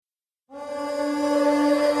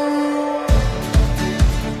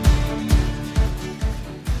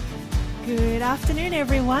afternoon,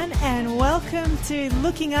 everyone, and welcome to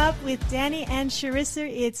Looking Up with Danny and Sharissa.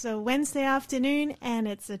 It's a Wednesday afternoon, and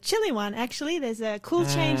it's a chilly one, actually. There's a cool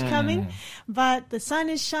change coming, but the sun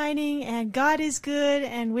is shining, and God is good,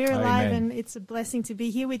 and we're alive, and it's a blessing to be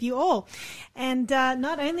here with you all. And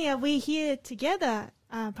not only are we here together,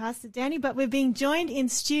 Pastor Danny, but we're being joined in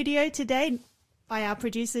studio today by our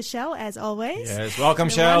producer, Shell, as always. Yes, welcome,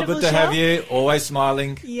 Shell. Good to have you. Always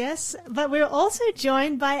smiling. Yes, but we're also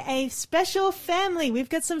joined by a special family. We've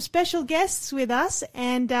got some special guests with us,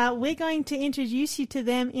 and we're going to introduce you to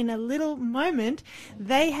them in a little moment.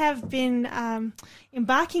 They have been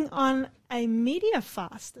embarking on a media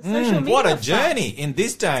fast, a social media what a fast. journey in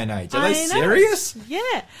this day and age. Are they serious?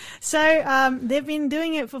 Yeah. So they've been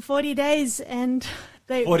doing it for 40 days, and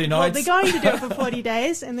 40 nights. They're going to do it for 40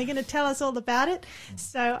 days, and they're going to tell us all about it.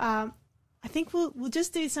 So I think we'll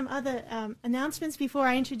just do some other announcements before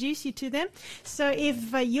I introduce you to them. So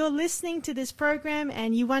if you're listening to this program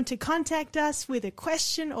and you want to contact us with a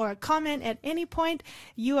question or a comment at any point,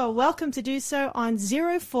 you are welcome to do so on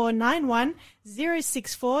 0491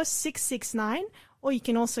 064 669, or you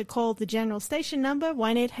can also call the general station number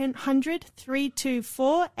 1-800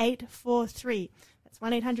 324 843.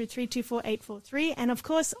 1-800-324-843. And, of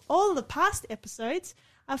course, all the past episodes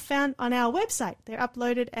are found on our website. They're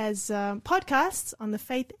uploaded as podcasts on the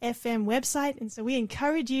Faith FM website, and so we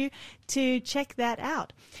encourage you to check that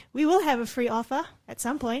out. We will have a free offer at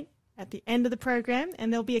some point at the end of the program,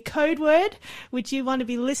 and there'll be a code word which you want to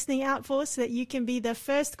be listening out for so that you can be the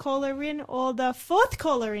first caller in or the fourth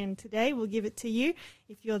caller in today. We'll give it to you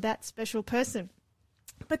if you're that special person.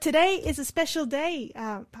 But today is a special day,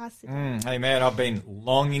 Pastor. Hey, man, I've been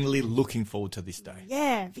longingly looking forward to this day.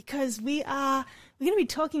 Yeah, because we're going to be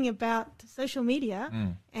talking about social media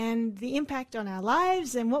and the impact on our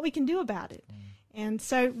lives and what we can do about it. And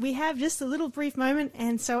so we have just a little brief moment,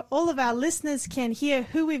 and so all of our listeners can hear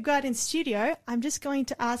who we've got in studio. I'm just going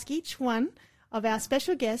to ask each one of our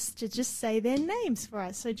special guests to just say their names for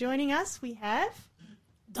us. So joining us, we have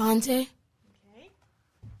Dante. Okay.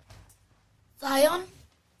 Zion.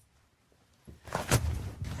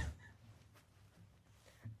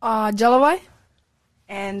 Jalawai.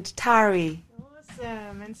 And Tari.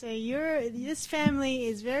 Awesome. And so this family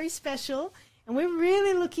is very special, and we're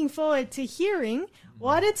really looking forward to hearing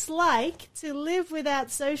what it's like to live without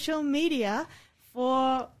social media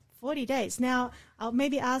for 40 days. Now, I'll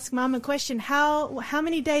maybe ask Mum a question. How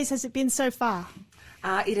many days has it been so far?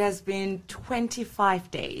 It has been 25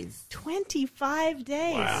 days. 25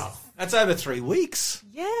 days. Wow. That's over 3 weeks.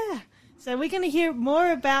 Yeah. So we're going to hear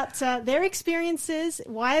more about their experiences,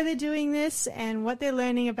 why they're doing this, and what they're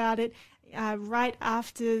learning about it right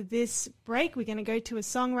after this break. We're going to go to a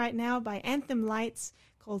song right now by Anthem Lights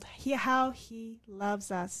called Hear How He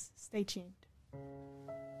Loves Us. Stay tuned.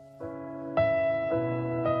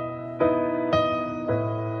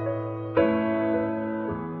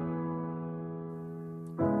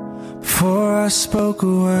 Before I spoke a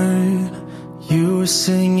word, you were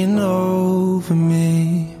singing over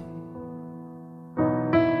me.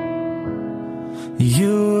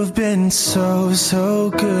 You have been so,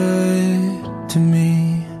 so good to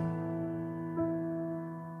me.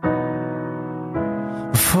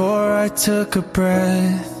 Before I took a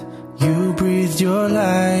breath, you breathed your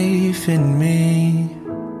life in me.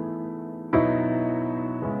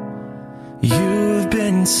 You have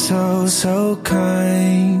been so, so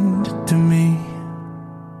kind to me.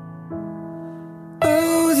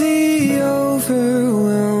 Oh, the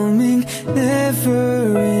overwhelming,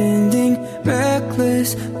 never-ending,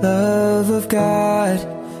 reckless love of God.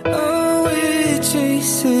 Oh, it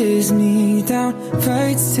chases me down,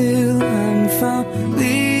 fights till I'm found,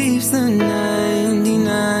 leaves the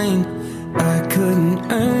 99. I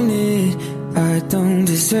couldn't earn it, I don't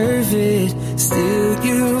deserve it, still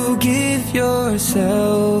you give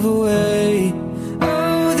yourself away.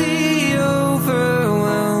 Oh, the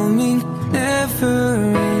overwhelming,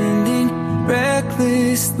 never-ending,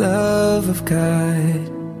 reckless love of God.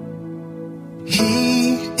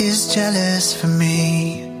 He is jealous for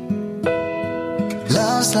me.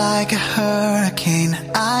 Love's like a hurricane.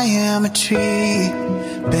 I am a tree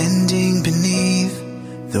bending beneath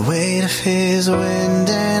the weight of his wind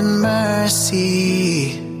and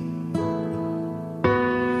mercy.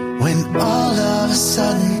 When all of a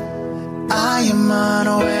sudden I am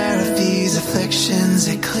unaware of these afflictions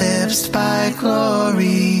eclipsed by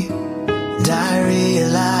glory, and I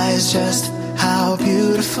realize just how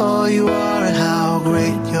beautiful you are and how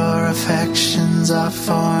great your affections are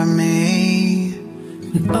for me.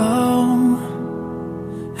 Oh,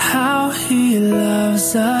 how he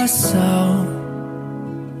loves us so.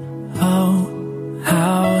 Oh,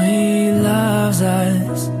 how he loves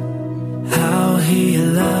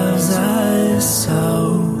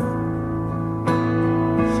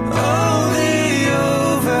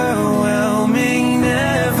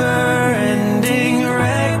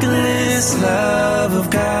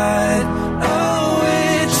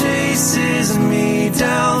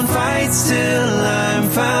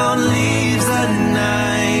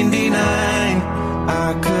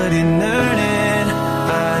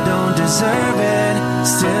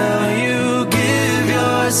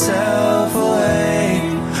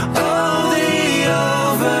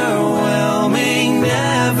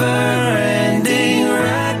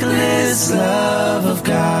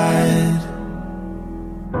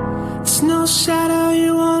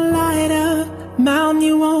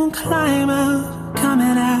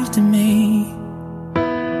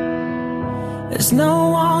There's no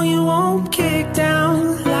wall you won't kick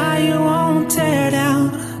down, lie you won't tear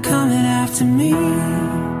down, coming after me.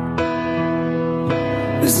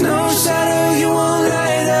 There's no shadow you won't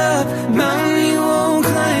light up, mountain you won't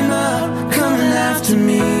climb up, coming after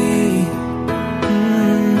me.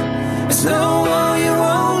 There's no wall you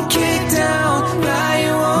won't kick down, lie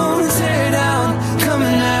you won't tear down, coming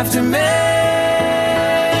after me.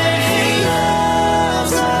 He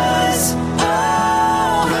loves us,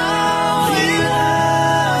 oh how he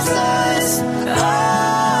loves us, oh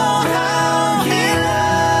how he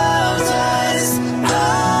loves us, oh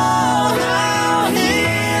how he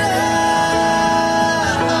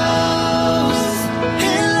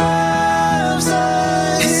loves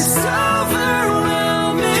us. It's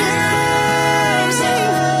overwhelming,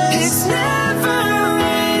 it's never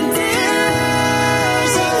ending.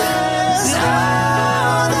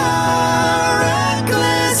 Oh, the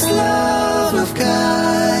reckless love of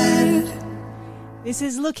God. This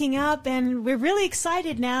is Looking Up, and we're really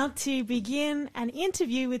excited now to begin an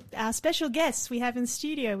interview with our special guests we have in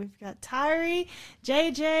studio. We've got Tari,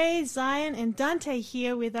 JJ, Zion, and Dante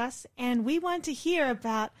here with us, and we want to hear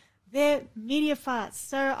about their media fasts.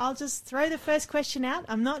 So I'll just throw the first question out.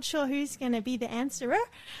 I'm not sure who's going to be the answerer,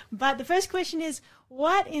 but the first question is,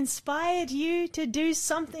 what inspired you to do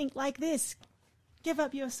something like this? Give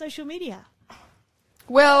up your social media.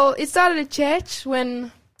 Well, it started at church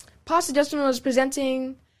when Pastor Justin was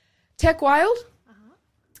presenting Tech Wild.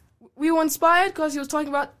 We were inspired because he was talking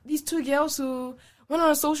about these two girls who went on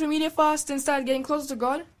a social media fast and started getting closer to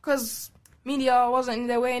God because media wasn't in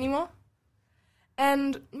their way anymore.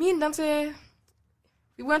 And me and Dante,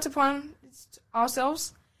 we went upon it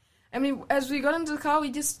ourselves. And as we got into the car,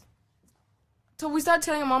 we started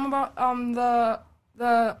telling our mom about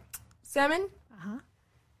the sermon.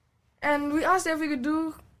 And we asked if we could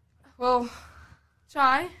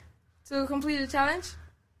try to complete the challenge.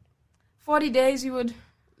 40 days we would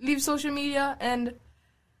leave social media and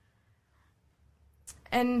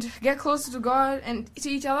get closer to God and to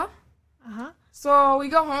each other. So we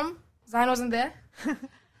got home. Zion wasn't there.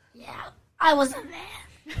 Yeah, I wasn't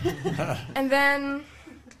there. And then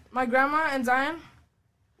my grandma and Zion,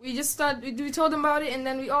 we told them about it, and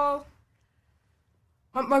then we all,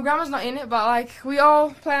 my grandma's not in it, but we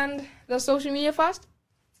all planned the social media fast.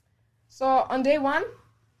 So on day one,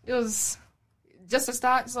 it was just a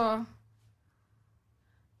start, so.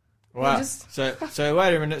 Wow. So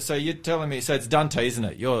wait a minute. So you're telling me, so it's Dante, isn't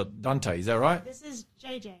it? You're Dante, is that right? This is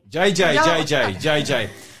JJ. JJ.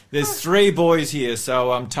 There's three boys here.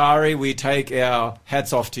 So, Tari, we take our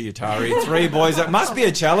hats off to you, Tari. Three boys. It must be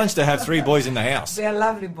a challenge to have three boys in the house. They're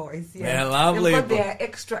lovely boys. Yeah. They're lovely. They've got their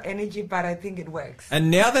extra energy, but I think it works.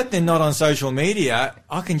 And now that they're not on social media,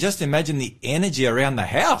 I can just imagine the energy around the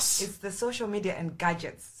house. It's the social media and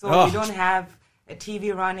gadgets. So we don't have a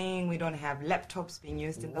TV running. We don't have laptops being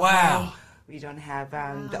used in the home. We don't have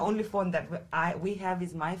the only phone that we have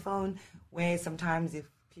is my phone, where sometimes if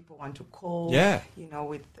people want to call,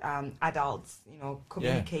 with adults,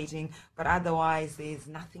 communicating, but otherwise there's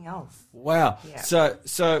nothing else. Wow. Yeah. So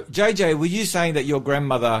JJ, were you saying that your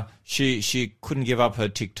grandmother, she couldn't give up her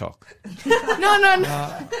TikTok?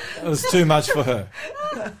 No. It was too much for her.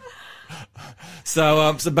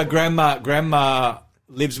 But grandma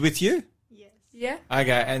lives with you? Yeah.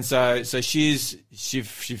 Okay, and so she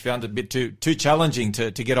found it a bit too challenging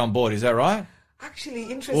to get on board. Is that right? Actually,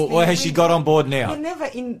 interesting. Or has she got on board now? We never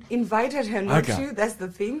invited her not to. That's the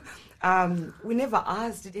thing. We never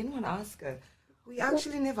asked. Did anyone ask her? We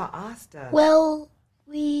actually never asked her. Well,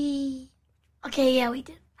 we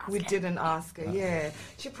did. We didn't ask her, yeah.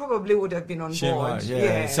 She probably would have been on board. Might,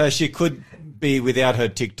 yeah. So she could be without her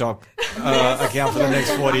TikTok account for the next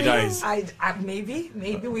 40 days. Maybe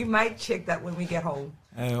we might check that when we get home.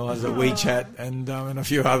 And it was a WeChat and a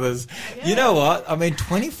few others. Yeah. You know what?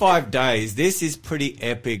 25 days. This is pretty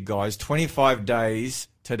epic, guys. 25 days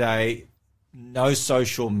today, no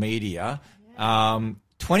social media.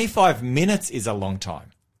 25 minutes is a long time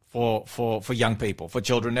for young people, for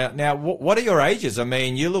children. Now, what are your ages?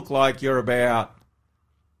 You look like you're about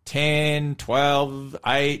 10, 12,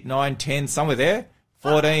 8, 9, 10, somewhere there.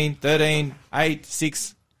 14, 13, 8,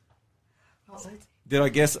 6. Did I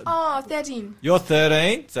guess? 13. You're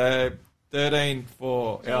 13, so 13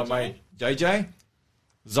 for JJ. Our mate JJ.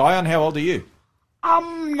 Zion, how old are you?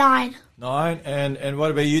 9. 9, and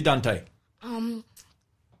what about you, Dante? I'm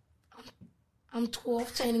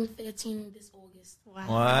 12, turning 13 this August.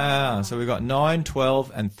 Wow. So we've got 9,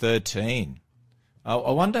 12, and 13. I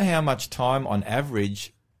wonder how much time on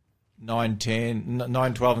average 9, 12,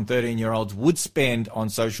 and 13-year-olds would spend on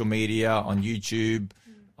social media, on YouTube,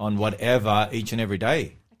 on whatever, each and every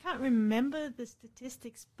day. I can't remember the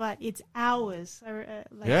statistics, but it's hours, or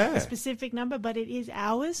like Yeah. a specific number, but it is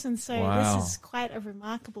hours, and so Wow. this is quite a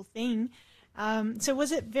remarkable thing. So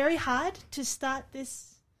was it very hard to start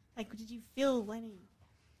this? Like, did you feel any?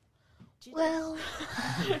 Well,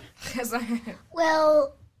 Yes, I-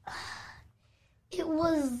 well, it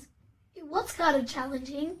was kind of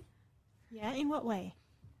challenging Yeah, in what way?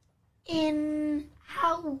 in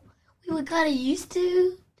how we were kind of used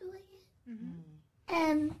to doing it,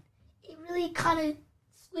 and it really kind of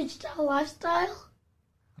switched our lifestyle.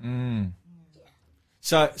 Mm.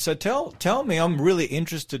 So tell me, I'm really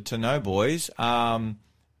interested to know, boys, and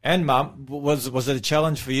Mum, was it a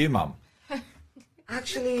challenge for you, Mum?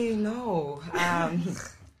 Actually, no.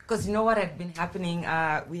 Because you know what had been happening?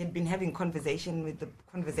 We had been having conversations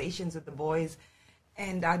with the boys,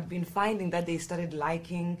 and I'd been finding that they started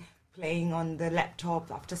liking playing on the laptop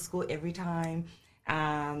after school every time.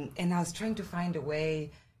 And I was trying to find a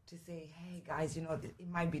way to say, hey, guys, you know, it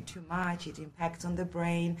might be too much. It impacts on the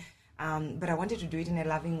brain. But I wanted to do it in a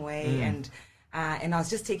loving way. And I was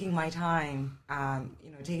just taking my time,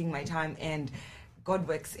 and God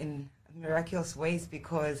works in miraculous ways,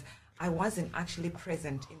 because I wasn't actually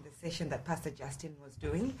present in the session that Pastor Justin was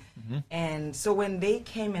doing. And so when they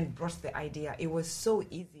came and brought the idea, it was so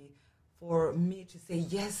easy for me to say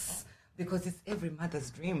yes, because it's every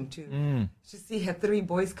mother's dream to see her 3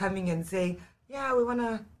 boys coming and saying, yeah, we want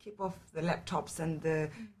to keep off the laptops and the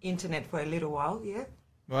internet for a little while, yeah?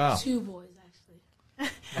 Wow. 2 boys,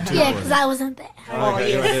 actually. Yeah, because I wasn't there.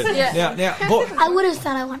 Okay, yes. Now, I would have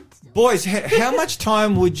said I wanted to. boys, how much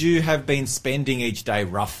time would you have been spending each day,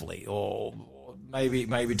 roughly? Or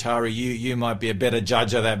maybe Tara, you might be a better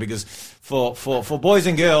judge of that, because for boys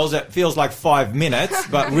and girls, it feels like 5 minutes,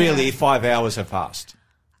 but really 5 hours have passed.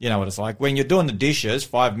 You know what it's like. When you're doing the dishes,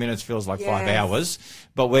 5 minutes feels like 5 Yes. hours.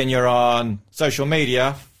 But when you're on social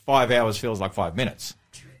media, 5 hours feels like 5 minutes.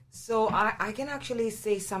 So I can actually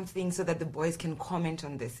say something so that the boys can comment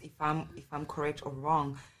on this if I'm correct or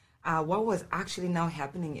wrong. What was actually now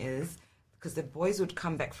happening is, because the boys would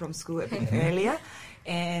come back from school a bit earlier,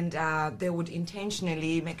 and they would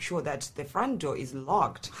intentionally make sure that the front door is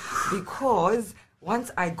locked, because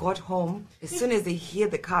once I got home, as soon as they hear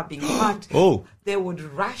the car being parked, Oh. they would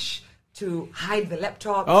rush to hide the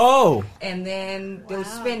laptop. Oh, And then they would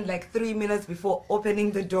spend like 3 minutes before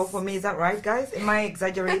opening the door for me. Is that right, guys? Am I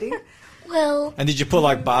exaggerating? Well, and did you put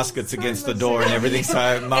like baskets against the door and everything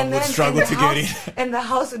so Mum would struggle and to the get in? house- And the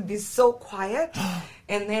house would be so quiet.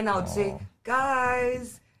 And then I would say,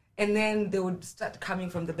 guys. And then they would start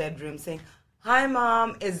coming from the bedroom saying, hi,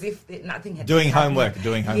 Mom, as if nothing had Doing been happening. homework,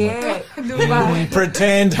 doing homework. Yeah.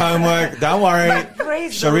 Pretend homework. Don't worry. But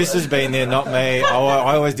praise Sharissa's been there, not me.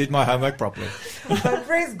 I always did my homework properly. But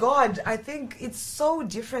praise God, I think it's so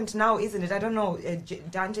different now, isn't it? I don't know,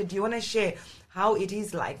 Dante, do you want to share how it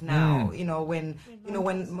is like now? You know, when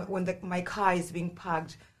my car is being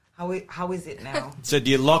parked, how is it now? So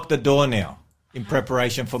do you lock the door now in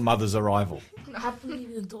preparation for Mother's arrival? happily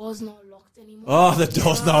the door's not locked anymore. Oh, the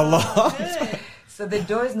door's not locked. So the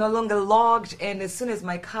door is no longer locked, and as soon as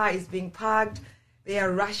my car is being parked, they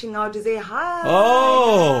are rushing out to say hi.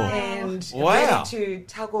 Oh. And Wow. ready to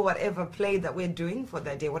tackle whatever play that we're doing for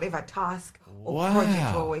that day, whatever task or project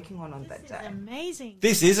Wow. we're working on that day. Amazing.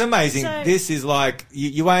 This is amazing. So- This is like,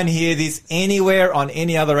 you won't hear this anywhere on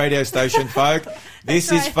any other radio station, folk.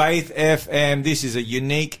 This is right. Faith FM. This is a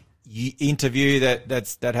unique interview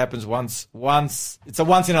that happens once. It's a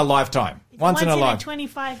once in a lifetime. Once in a lifetime.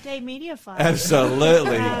 25-day media file.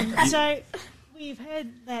 Absolutely. So we've heard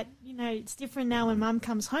that, it's different now when Mum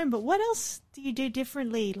comes home, but what else do you do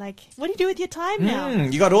differently? Like, what do you do with your time now?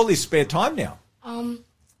 You got all this spare time now.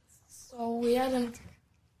 So we had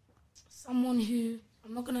someone who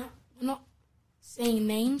we're not saying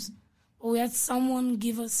names, but we had someone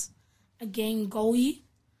give us a game, Goyi.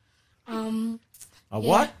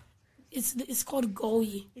 What? It's called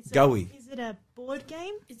Goyi. Goey. Is it a board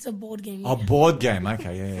game? It's a board game. A board game.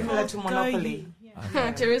 Okay, yeah. Similar to Monopoly.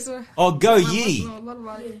 Teresa. Oh, Go Ye. No, what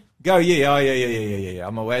about it? Go Ye. Oh, yeah.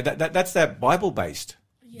 I'm aware. That's that Bible-based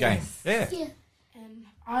game. Yeah. Yeah. And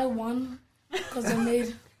I won because I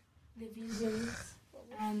made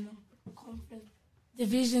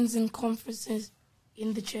divisions and conferences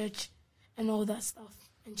in the church and all that stuff.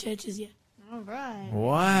 And churches, yeah. All right.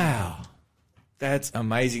 Wow. That's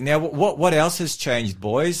amazing. Now, what else has changed,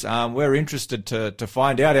 boys? We're interested to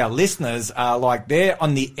find out. Our listeners are like, they're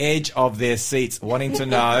on the edge of their seats wanting to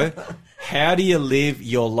know, how do you live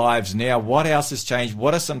your lives now? What else has changed?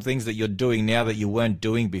 What are some things that you're doing now that you weren't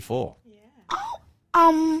doing before?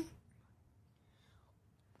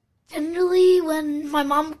 Generally when my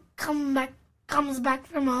mom comes comes back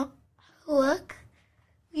from work,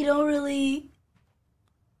 we don't really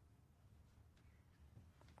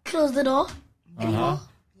close the door anymore.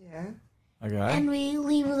 Yeah. Okay. And we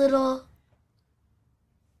leave the door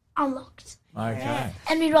unlocked. Okay.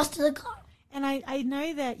 And we rush to the car. And I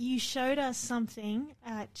know that you showed us something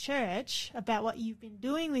at church about what you've been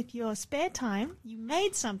doing with your spare time. You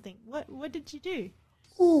made something. What did you do?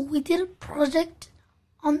 Oh, we did a project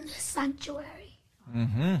on the sanctuary.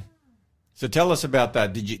 Mm-hmm. So tell us about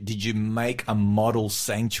that. Did you make a model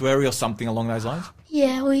sanctuary or something along those lines?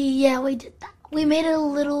 Yeah, we did that. We made a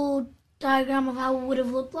little diagram of how it would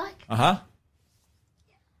have looked like. Uh-huh.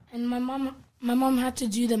 And my mom had to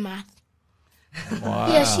do the math. Wow.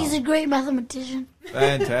 Yeah, she's a great mathematician.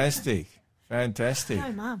 Fantastic.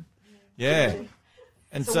 Oh, Mum. Yeah.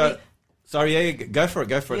 And so sorry, yeah, go for it,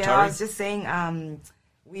 Yeah, Tori. I was just saying,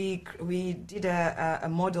 we did a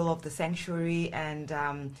model of the sanctuary, and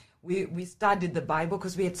we studied the Bible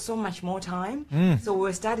because we had so much more time. So we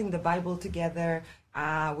were studying the Bible together.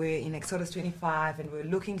 We're in Exodus 25, and we're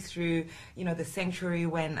looking through, the sanctuary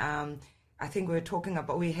when I think we were talking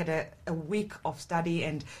about, we had a week of study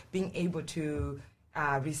and being able to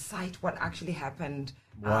recite what actually happened,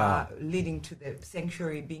 leading to the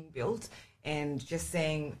sanctuary being built. And just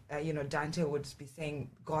saying, Dante would be saying,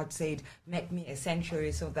 God said, make me a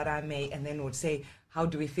sanctuary so that I may, and then would say, how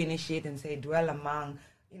do we finish it? And say, dwell among,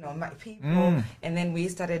 my people. And then we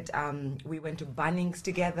started, we went to Bunnings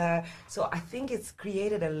together. So I think it's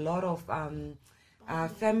created a lot of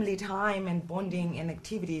family time and bonding and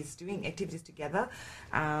activities, doing activities together.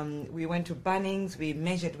 We went to Bunnings, we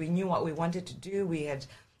measured, we knew what we wanted to do. We had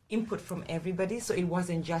input from everybody, so it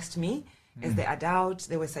wasn't just me. As the adults,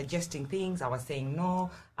 they were suggesting things. I was saying no.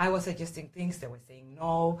 I was suggesting things. They were saying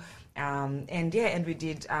no. And we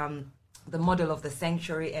did the model of the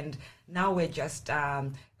sanctuary. And now we're just,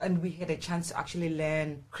 and we had a chance to actually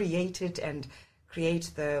learn, create it, and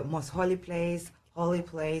create the most holy place,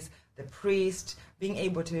 the priest, being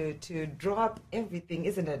able to draw up everything,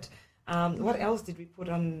 isn't it? What else did we put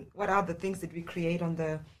on? What other things did we create on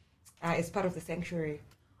the as part of the sanctuary?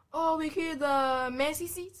 Oh, we created the mercy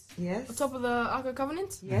seats. Yes. On top of the Ark of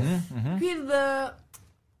Covenant. Yes. We created the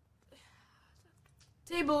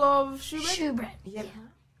table of shewbread. Yeah.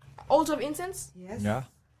 Altar of incense. Yes. Yeah.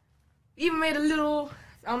 We even made a little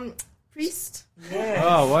priest. Yes.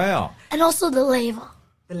 Oh, wow. And also the laver.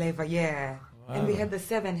 The laver, yeah. Wow. And we had the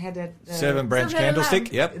seven-headed... Seven-branch candlestick,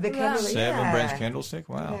 lamp. yep. The candle, Seven-branch candlestick,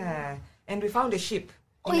 wow. Yeah. And we found a sheep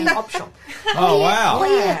in Oh, an yeah. op shop. Oh, wow.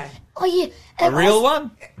 Oh yeah. A And real also-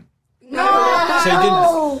 one? No. So you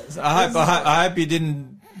didn't, I hope you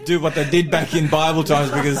didn't do what they did back in Bible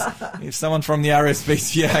times, because if someone from the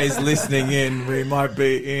RSPCA is listening in, we might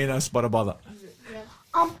be in a spot of bother.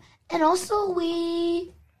 And also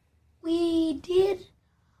we did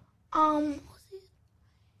what was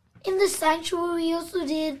it? In the sanctuary we also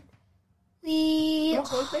did the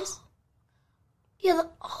Holy place. the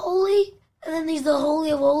holy, and then there's the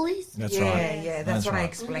holy of holies. That's yeah, right. yeah, that's That's what I right.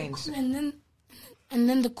 explained. And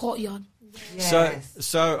then the courtyard. Yes.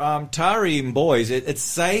 So Tari and boys, it's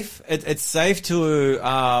safe. It's safe to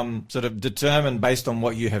sort of determine, based on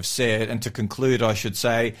what you have said, and to conclude, I should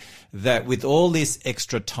say, that with all this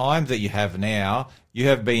extra time that you have now, you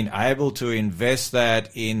have been able to invest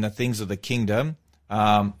that in the things of the kingdom.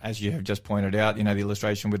 As you have just pointed out, the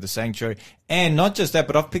illustration with the sanctuary. And not just that,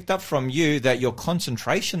 but I've picked up from you that your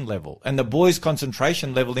concentration level, and the boys'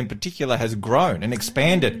 concentration level in particular, has grown and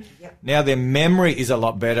expanded. Yep. Now their memory is a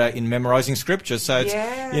lot better in memorizing scripture. So it's,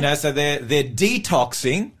 Yes. so they're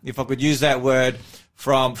detoxing, if I could use that word,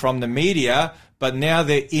 from the media, but now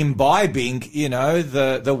they're imbibing,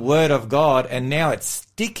 the word of God, and now it's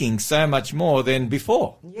sticking so much more than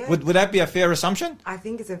before. Yeah. Would that be a fair assumption? I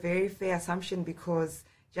think it's a very fair assumption, because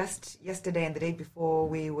just yesterday and the day before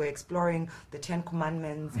we were exploring the Ten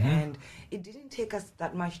Commandments, and it didn't take us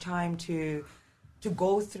that much time to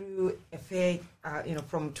go through a fair,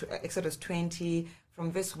 from Exodus 20,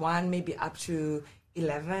 from verse 1 maybe up to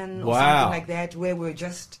 11 or Wow. something like that, where we're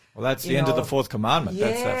just... Well, that's the end of the fourth commandment.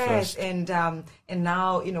 Yes, That's that first. and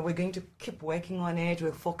now, we're going to keep working on it,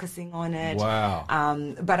 we're focusing on it. Wow.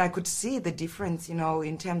 But I could see the difference,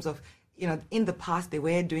 in terms of, in the past they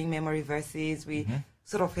were doing memory verses. We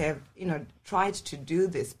sort of have, tried to do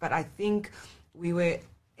this, but I think we were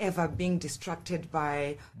ever being distracted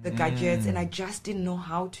by the gadgets, and I just didn't know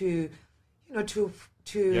how to,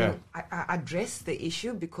 address the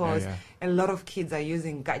issue, because a lot of kids are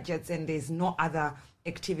using gadgets, and there's no other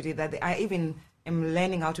activity that I even am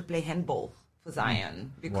learning how to play handball for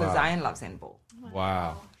Zion, because Wow. Zion loves handball.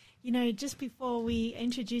 Wow. You know, just before we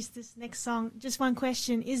introduce this next song, just one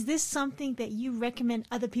question. Is this something that you recommend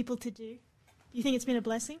other people to do? Do you think it's been a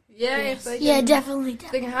blessing? Yeah, if they Yeah, can, definitely.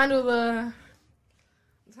 they can handle the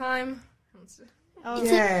time. Oh,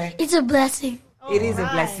 It's a blessing. It is a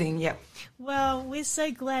Alright. blessing, yep. Well, we're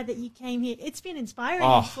so glad that you came here. It's been inspiring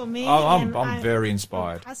Oh, for me. I'm and very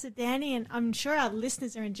inspired. Pastor Danny, and I'm sure our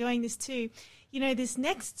listeners are enjoying this too. You know, this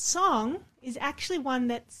next song is actually one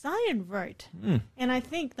that Zion wrote. And I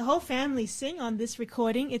think the whole family sing on this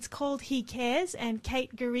recording. It's called He Cares, and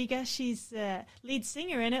Kate Garriga, she's the lead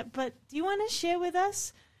singer in it. But do you want to share with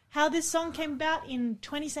us how this song came about in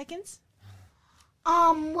 20 seconds?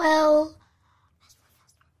 Well,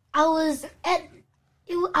 I was it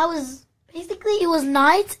was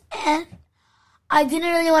night, and I didn't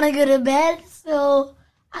really want to go to bed, so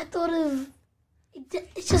I thought of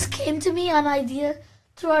it just came to me, an idea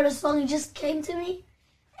to write a song. It just came to me,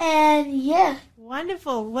 and yeah.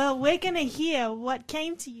 Wonderful. Well, we're going to hear what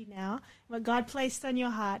came to you now, what God placed on your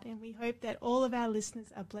heart, and we hope that all of our listeners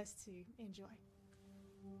are blessed to enjoy.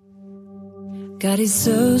 God is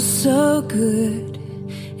so, so good,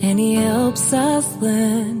 and He helps us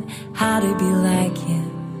learn how to be like Him.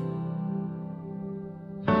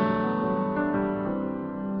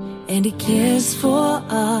 And He cares for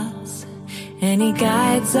us, and He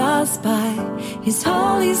guides us by His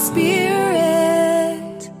Holy Spirit.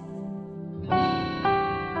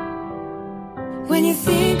 When you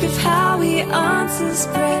think of how He answers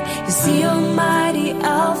prayer, you see Almighty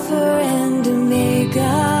Alpha and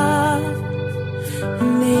Omega.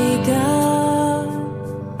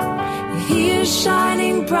 He is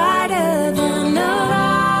shining brighter than the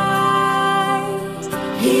light.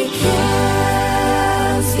 He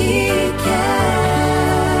cares, He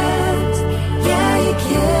cares, yeah, He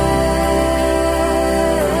cares.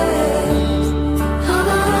 Oh,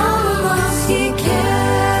 He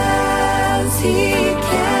cares, He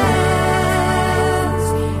cares,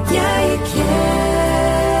 yeah, He cares.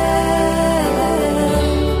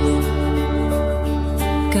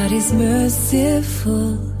 God is merciful,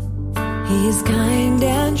 He is kind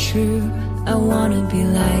and true. I want to be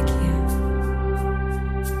like Him.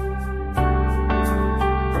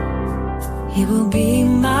 He will be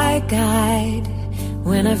my guide.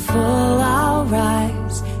 When I fall, I'll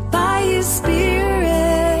rise by His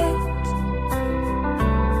Spirit.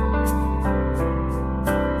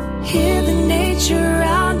 Hear the nature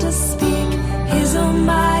around us speak, His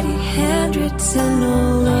almighty hand written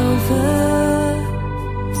all over.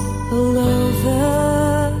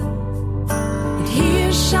 And He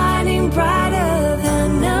is shining brighter than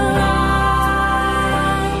the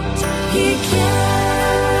light. He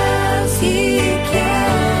cares, He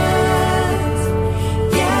cares,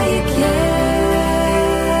 yeah, He cares.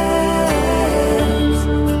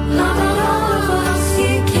 He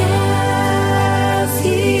cares,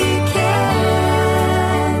 He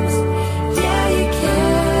cares, yeah, He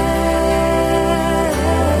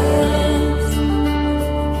cares.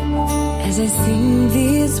 As I sing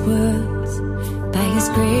these words, by His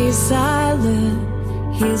grace I learn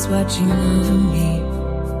He's watching over me.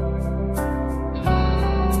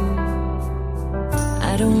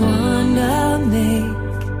 I don't wanna make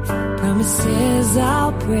promises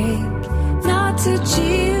I'll break, not to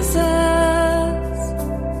Jesus.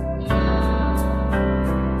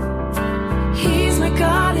 He's my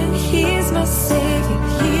God and He's my Savior.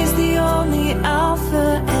 He's the only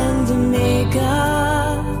Alpha and Omega.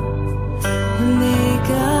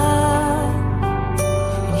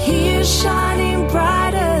 And He is shining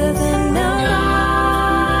brighter than the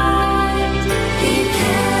light. He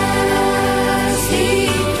cares, He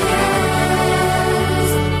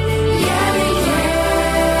cares, yeah, He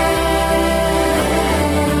cares.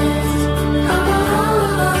 Oh,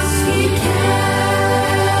 He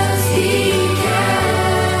cares, He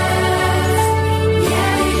cares,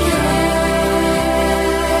 yeah, He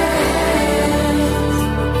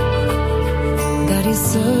cares. God is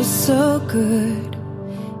so, so good,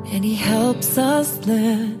 and He helps us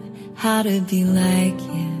learn how to be like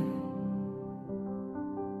Him.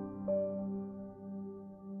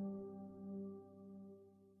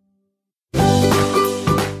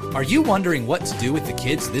 Are you wondering what to do with the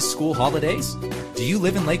kids this school holidays? Do you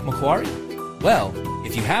live in Lake Macquarie? Well,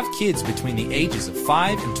 if you have kids between the ages of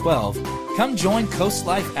 5 and 12, come join Coast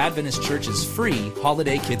Life Adventist Church's free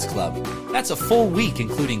Holiday Kids Club. That's a full week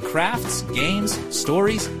including crafts, games,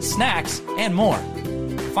 stories, snacks, and more.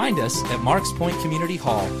 Find us at Marks Point Community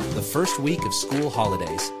Hall the first week of school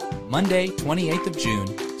holidays, Monday, 28th of June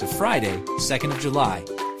to Friday, 2nd of July,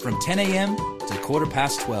 from 10 a.m. to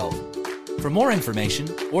 12:15. For more information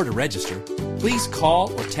or to register, please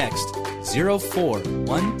call or text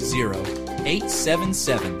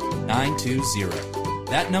 0410-877-920.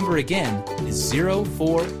 That number again is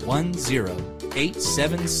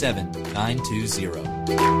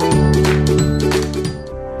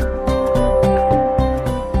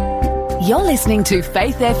 0410-877-920. You're listening to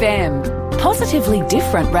Faith FM, positively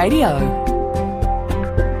different radio.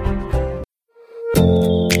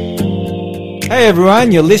 Hey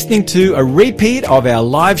everyone, you're listening to a repeat of our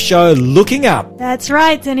live show, Looking Up. That's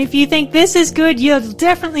right, and if you think this is good, you'll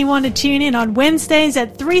definitely want to tune in on Wednesdays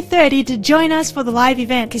at 3:30 to join us for the live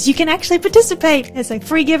event, because you can actually participate. It's a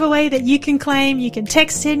free giveaway that you can claim. You can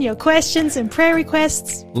text in your questions and prayer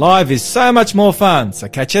requests. Live is so much more fun, so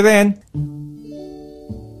catch you then.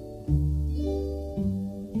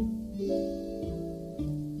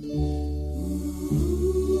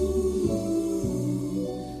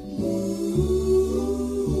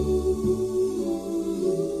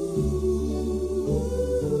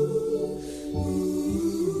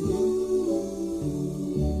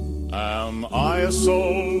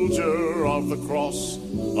 Soldier of the cross,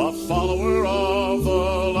 a follower of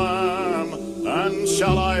the Lamb, and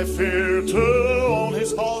shall I fear to own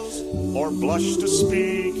his cause, or blush to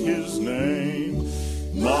speak his name?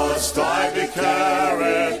 Must I be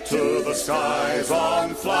carried to the skies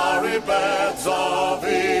on flowery beds of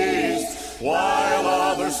ease, while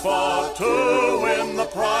others fought to win the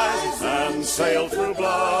prize and sailed through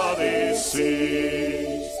bloody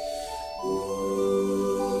seas?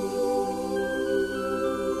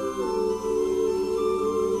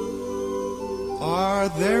 Are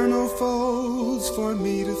there no foes for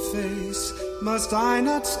me to face? Must I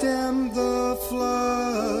not stem the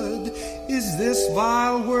flood? Is this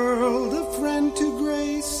vile world a friend to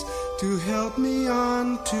grace, to help me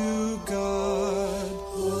on to God?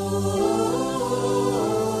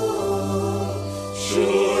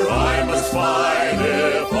 Sure, I must fight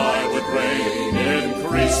if I would reign.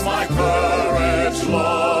 Increase my courage,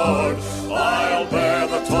 Lord. I'll bear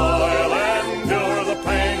the toil, endure the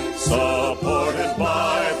pain, supported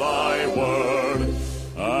by thy word.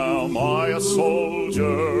 Am I a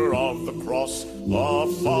soldier of the cross, a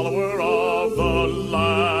follower of the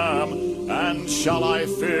Lamb? And shall I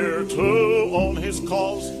fear to own his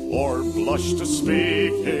cause, or blush to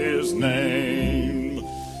speak his name?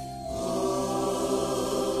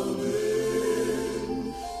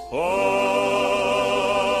 Amen.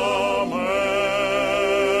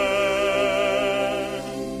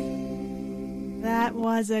 That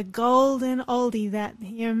was a golden oldie, that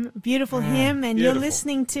hymn, beautiful hymn, and beautiful. You're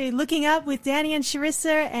listening to Looking Up with Danny and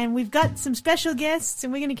Charissa, and we've got some special guests,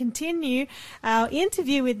 and we're going to continue our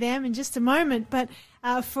interview with them in just a moment. But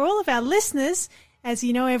for all of our listeners, as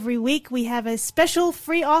you know, every week we have a special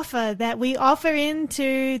free offer that we offer in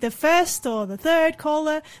to the first or the third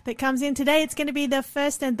caller that comes in. Today it's going to be the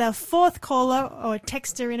first and the fourth caller or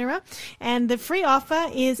texter-innerer. And the free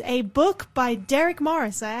offer is a book by Derek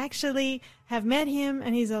Morris. I actually have met him,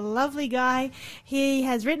 and he's a lovely guy. He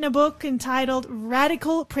has written a book entitled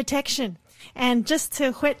Radical Protection. And just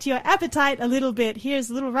to whet your appetite a little bit, here's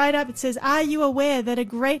a little write-up. It says, are you aware that a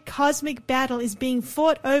great cosmic battle is being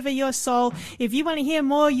fought over your soul? If you want to hear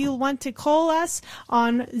more, you'll want to call us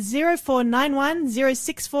on 0491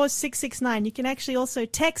 064 669. You can actually also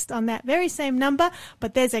text on that very same number,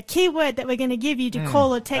 but there's a keyword that we're going to give you to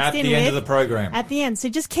call or text in with. At the end of the program. At the end. So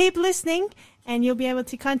just keep listening, and you'll be able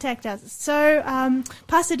to contact us. So,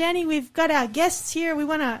 Pastor Danny, we've got our guests here. We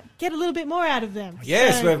want to get a little bit more out of them.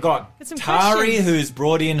 Yes, so we've got some Tari, questions. who's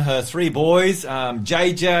brought in her three boys,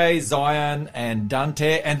 JJ, Zion, and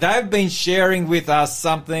Dante, and they've been sharing with us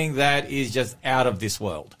something that is just out of this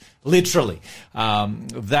world. Literally.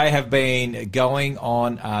 They have been going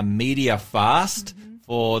on a media fast.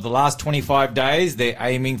 For the last 25 days. They're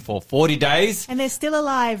aiming for 40 days. And they're still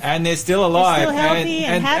alive. They're still alive. They're still healthy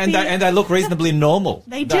and happy. And they look reasonably normal.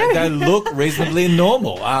 They do. They look reasonably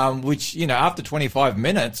normal, which, after 25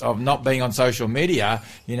 minutes of not being on social media,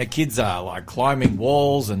 kids are like climbing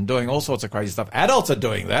walls and doing all sorts of crazy stuff. Adults are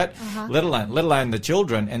doing that, let alone the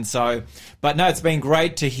children. And so, but no, it's been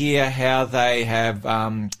great to hear how they have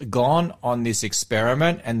gone on this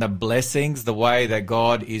experiment and the blessings, the way that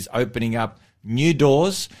God is opening up new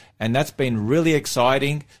doors, and that's been really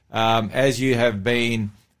exciting as you have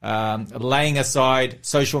been laying aside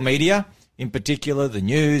social media, in particular the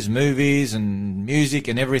news, movies and music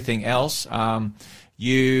and everything else.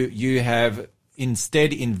 You have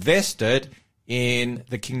instead invested in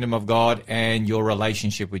the kingdom of God and your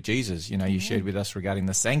relationship with Jesus. You shared with us regarding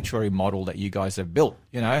the sanctuary model that you guys have built.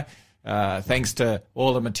 thanks to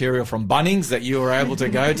all the material from Bunnings that you were able to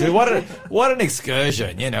go to. What an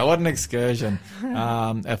excursion, what an excursion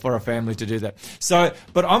for a family to do that. So,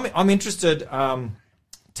 but I'm interested,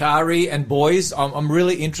 Tari and boys, I'm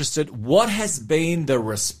really interested. What has been the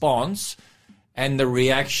response and the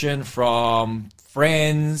reaction from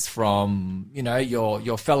friends, from,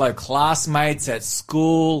 your fellow classmates at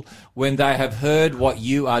school when they have heard what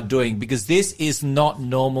you are doing? Because this is not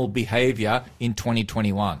normal behavior in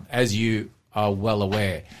 2021, as you are well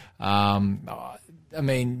aware.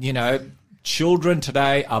 Children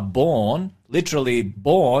today are literally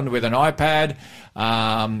born with an iPad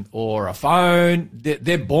or a phone.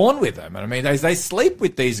 They're born with them. I mean, they sleep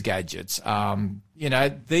with these gadgets.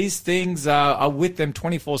 These things are with them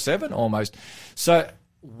 24/7 almost. So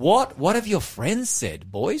what have your friends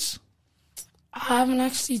said, boys? I haven't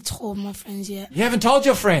actually told my friends yet. You haven't told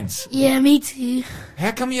your friends? Yeah, me too.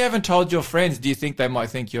 How come you haven't told your friends? Do you think they might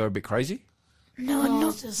think you're a bit crazy? No.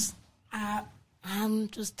 I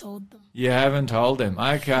haven't just told them. You haven't told them.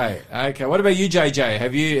 Okay. What about you, JJ?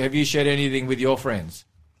 Have you shared anything with your friends?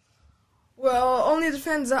 Well, only the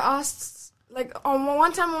friends that asked. Like,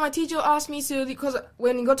 one time when my teacher asked me to, because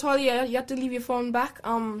when you go to toilet, you have to leave your phone back.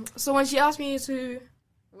 So when she asked me to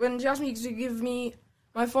give me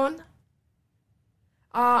my phone,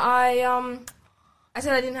 I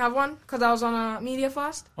said I didn't have one because I was on a media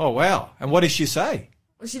fast. Oh, wow. And what did she say?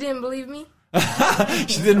 Well, she didn't believe me.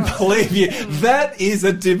 She didn't believe you. That is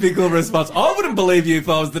a typical response. I wouldn't believe you if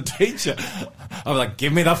I was the teacher. I'm like,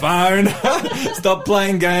 give me the phone. Stop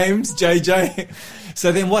playing games, JJ.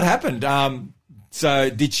 So then what happened? So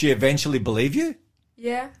did she eventually believe you?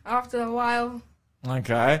 Yeah, after a while.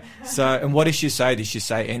 Okay. So, and what did she say? Did she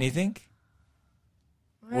say anything?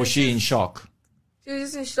 Or was she in shock? She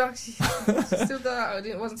was just in shock. She still thought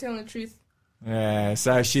I wasn't telling the truth. Yeah,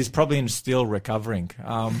 so she's probably still recovering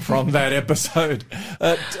from that episode.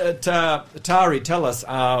 Tari, tell us,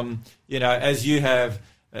 as you have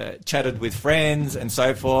chatted with friends and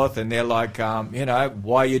so forth, and they're like,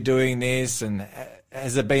 why are you doing this? And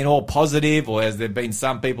has it been all positive, or has there been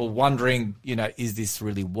some people wondering, is this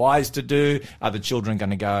really wise to do? Are the children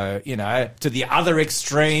going to go, to the other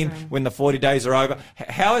extreme when the 40 days are over?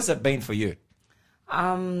 How has it been for you?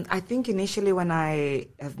 I think initially when I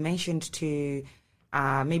have mentioned to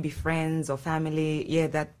maybe friends or family,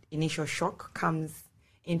 that initial shock comes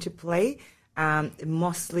into play.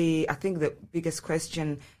 Mostly, I think the biggest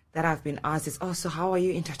question that I've been asked is, so how are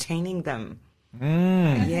you entertaining them?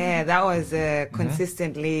 Yeah, that was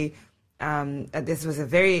consistently, this was a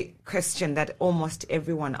very question that almost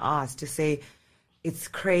everyone asked, to say, it's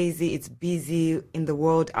crazy, it's busy in the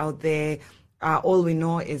world out there. All we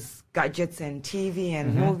know is gadgets and TV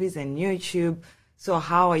and movies and YouTube. So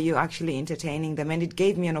how are you actually entertaining them? And it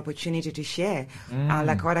gave me an opportunity to share,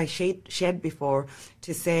 like what I shared before,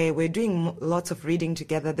 to say we're doing lots of reading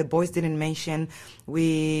together. The boys didn't mention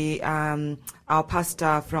our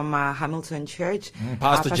pastor from Hamilton Church,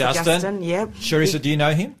 Pastor Justin. Yep. Sharissa, do you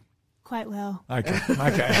know him? Quite well. Okay.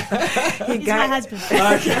 He's my husband.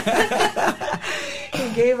 Okay. He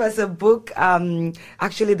gave us a book.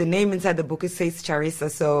 Actually, the name inside the book says Charissa.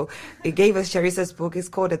 So he gave us Charissa's book. It's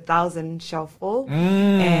called 1,000 Shall Fall.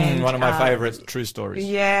 And one of my favorite true stories.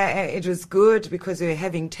 Yeah, it was good because we were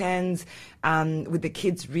having turns with the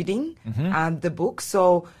kids reading the book.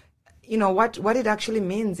 So, what it actually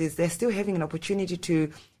means is they're still having an opportunity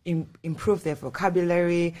to improve their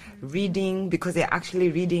vocabulary, reading, because they're actually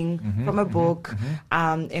reading from a book.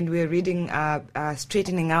 And we're reading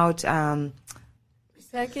Straightening Out...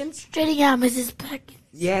 Straightening Out Mrs. Perkins.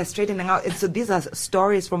 Yeah, Straightening Out. So these are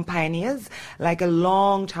stories from pioneers, like a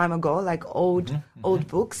long time ago, like old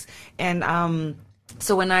books. And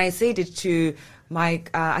so when I said it to my,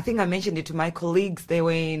 I think I mentioned it to my colleagues, they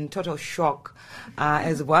were in total shock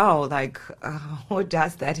as well. Like, who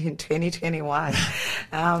does that in 2021?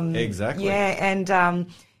 Exactly. Yeah,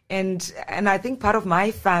 and I think part of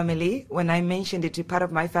my family, when I mentioned it to part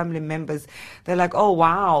of my family members, they're like, oh,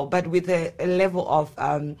 wow. But with a level of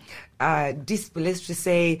disbelief to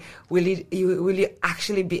say, will you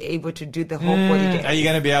actually be able to do the whole 40 days? Are you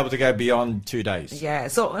going to be able to go beyond 2 days? Yeah.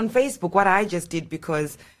 So on Facebook, what I just did,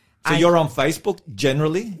 because... So you're on Facebook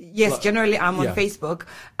generally? Yes, generally I'm on Facebook.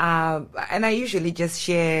 And I usually just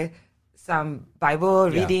share some Bible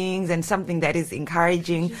readings and something that is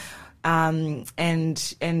encouraging. And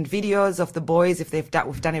videos of the boys if we've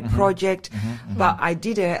done a project, but I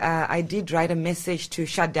did write a message to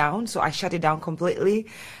shut down, so I shut it down completely.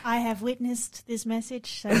 I have witnessed this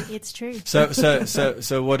message, so it's true.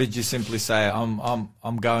 So what did you simply say? I'm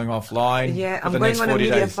going offline. Yeah, for I'm the going next on 40 a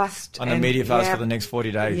media days. fast. On a media fast for the next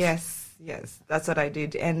 40 days. Yes. That's what I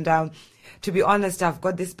did. And to be honest, I've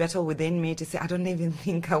got this battle within me to say I don't even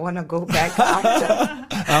think I want to go back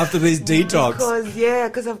after this detox.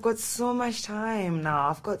 Because I've got so much time now.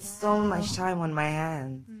 I've got so much time on my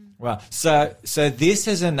hands. Wow. So this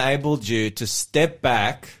has enabled you to step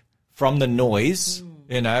back from the noise,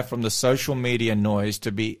 from the social media noise,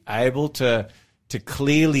 to be able to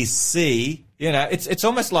clearly see. It's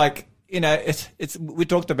almost like, we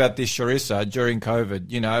talked about this, Sharissa, during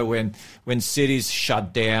COVID, when cities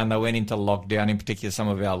shut down, they went into lockdown, in particular some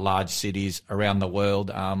of our large cities around the world,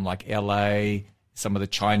 like LA, some of the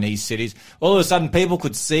Chinese cities. All of a sudden people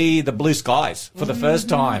could see the blue skies for the first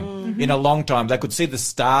time in a long time. They could see the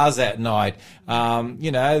stars at night.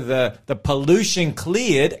 The pollution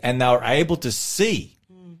cleared and they were able to see,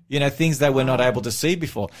 things they were not able to see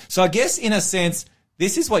before. So I guess in a sense,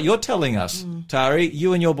 this is what you're telling us, Tari.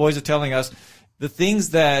 You and your boys are telling us the things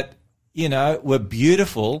that, were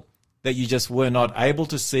beautiful that you just were not able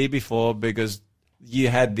to see before because you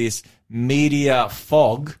had this media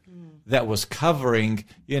fog that was covering,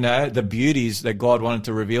 the beauties that God wanted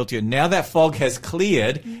to reveal to you. Now that fog has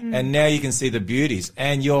cleared and now you can see the beauties.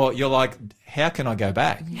 And you're like, how can I go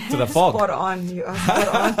back to the fog? Spot on. You are spot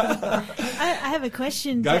on. I have a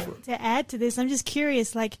question to add to this. I'm just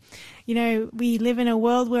curious, we live in a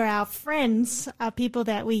world where our friends are people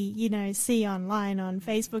that we, see online on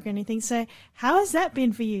Facebook or anything. So how has that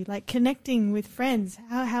been for you? Like connecting with friends?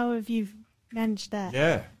 How have you managed that?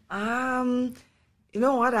 Yeah. You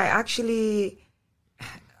know what? I actually,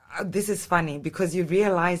 this is funny because you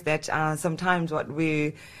realize that sometimes what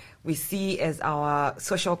we see as our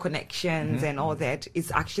social connections and all that is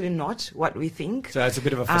actually not what we think. So it's a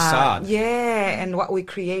bit of a facade. And what we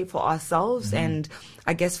create for ourselves and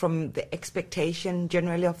I guess from the expectation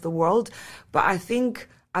generally of the world. But I think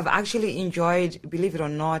I've actually enjoyed, believe it or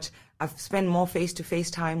not, I've spent more face-to-face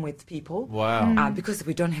time with people. Wow. Because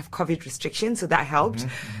we don't have COVID restrictions, so that helped.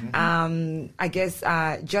 I guess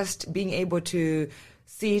just being able to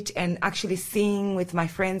sit and actually sing with my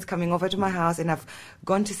friends coming over to my house. And I've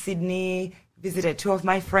gone to Sydney, visited two of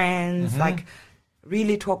my friends,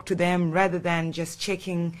 really talk to them rather than just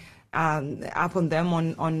checking up on them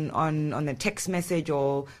on a text message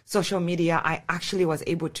or social media. I actually was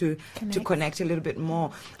able to connect a little bit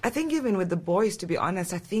more. I think even with the boys, to be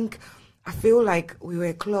honest, I feel like we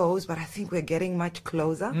were close, but I think we're getting much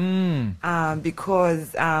closer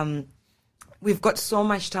because we've got so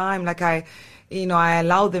much time. Like I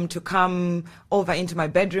allow them to come over into my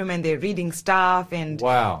bedroom and they're reading stuff. And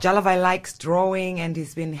Jalavai likes drawing and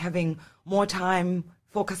he's been having more time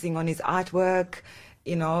focusing on his artwork.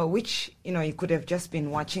 Which, you could have just been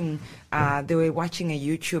watching, they were watching a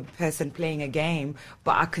YouTube person playing a game,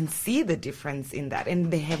 but I can see the difference in that. And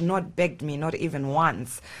they have not begged me, not even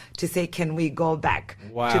once, to say, can we go back?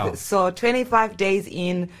 Wow. So 25 days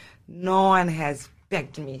in, no one has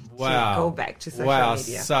begged me to go back to social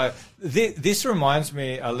media. So this reminds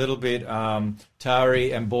me a little bit,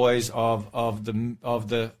 Tari and boys, of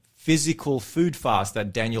the physical food fast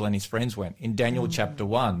that Daniel and his friends went in Daniel chapter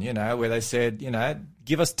 1, where they said,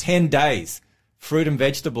 give us 10 days, fruit and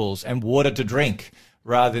vegetables and water to drink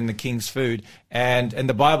rather than the king's food. And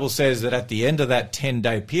the Bible says that at the end of that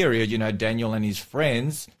 10-day period, Daniel and his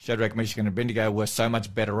friends, Shadrach, Meshach, and Abednego, were so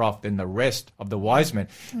much better off than the rest of the wise men.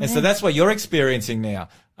 And so that's what you're experiencing now,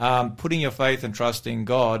 putting your faith and trust in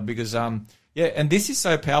God because, and this is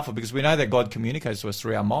so powerful because we know that God communicates to us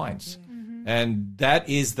through our minds. And that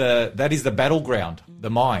is the battleground, the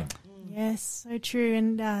mind. Yes, so true.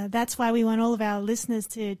 And that's why we want all of our listeners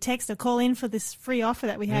to text or call in for this free offer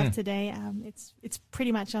that we have today. It's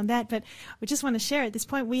pretty much on that. But we just want to share at this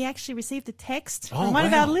point, we actually received a text from one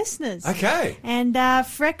of our listeners. Okay. And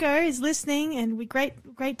Freco is listening, and we're great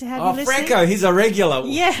to have you listening. Freco, he's a regular.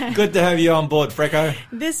 Yeah. Good to have you on board, Freco.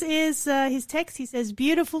 This is his text. He says,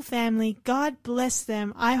 beautiful family, God bless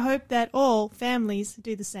them. I hope that all families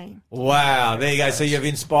do the same. Wow, there you go. So you've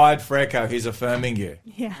inspired Freco. He's affirming you.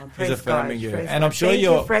 Yeah. He's affirming you. And I'm sure Thank you,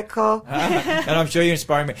 Freco. And I'm sure you're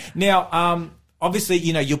inspiring me. Now, obviously,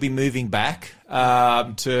 you'll be moving back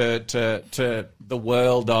to the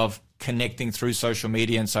world of connecting through social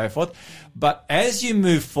media and so forth. But as you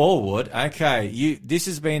move forward, this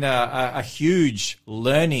has been a huge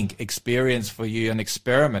learning experience for you, an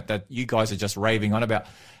experiment that you guys are just raving on about.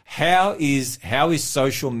 How is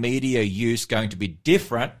social media use going to be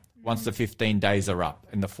different once the 15 days are up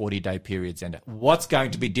and the 40-day period's end? What's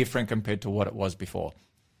going to be different compared to what it was before?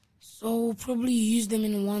 So we'll probably use them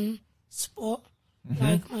in one spot,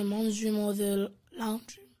 like my mom's room or the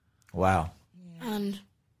lounge room. Wow. And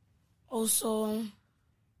also,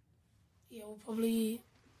 we'll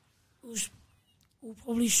will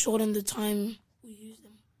probably shorten the time we use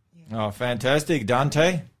them. Oh, fantastic,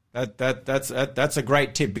 Dante. That's a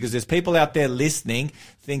great tip, because there's people out there listening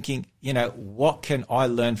thinking, what can I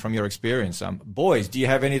learn from your experience? Boys, do you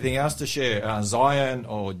have anything else to share? Zion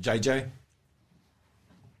or JJ?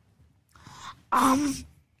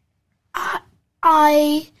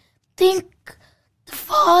 I think the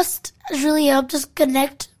fast has really helped us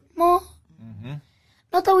connect more. Mm-hmm.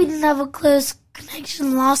 Not that we didn't have a close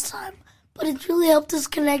connection last time, but it really helped us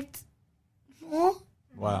connect more.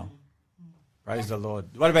 Wow. Praise the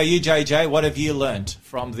Lord. What about you, JJ? What have you learnt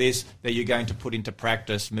from this that you're going to put into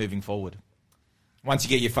practice moving forward? Once you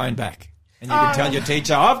get your phone back and you can tell your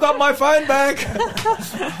teacher, I've got my phone back.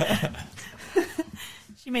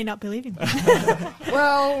 She may not believe him.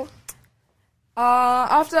 Well,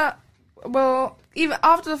 even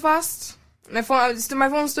after the fast, my phone's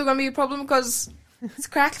still going to be a problem because it's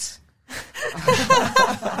cracked.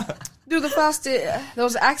 Do the fast, there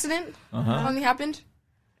was an accident. Only happened.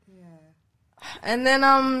 And then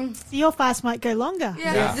so your fast might go longer.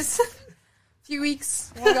 Yeah. Just a few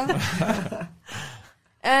weeks longer.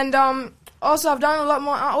 And also I've done a lot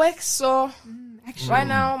more artwork, so right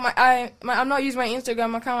now I'm not using my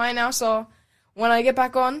Instagram account right now, so when I get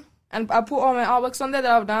back on and I put all my artworks on there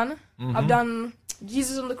that I've done. I've done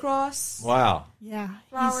Jesus on the cross. Wow. Yeah.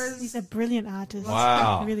 Flowers. He's a brilliant artist.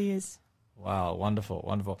 Wow. He really is. Wow, wonderful,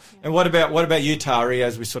 wonderful. Yeah. And what about you, Tari,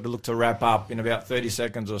 as we sort of look to wrap up in about 30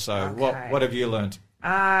 seconds or so? Okay. What have you learned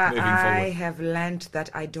moving forward? I have learned that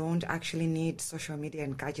I don't actually need social media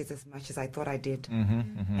and gadgets as much as I thought I did.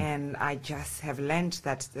 And I just have learned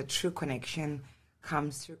that the true connection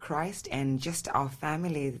comes through Christ and just our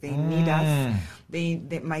family. They need us.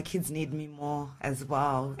 My kids need me more as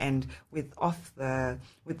well. And with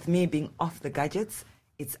me being off the gadgets,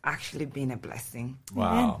 it's actually been a blessing.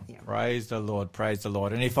 Wow. Yeah. Praise the Lord. Praise the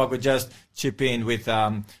Lord. And if I could just chip in with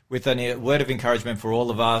a word of encouragement for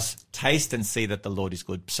all of us, taste and see that the Lord is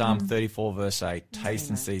good. Psalm 34 verse 8, taste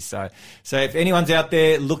and see. So if anyone's out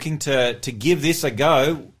there looking to give this a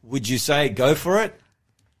go, would you say go for it?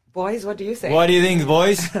 Boys, what do you say? What do you think,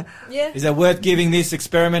 boys? Yeah. Is it worth giving this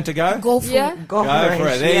experiment a go? Go for it. Go for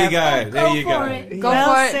it. There you go. There you go. Go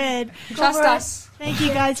well for said. it. Trust us. Thank you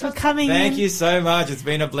guys for coming Thank in. you so much. It's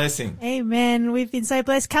been a blessing. Amen. We've been so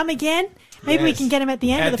blessed. Come again. Maybe we can get them at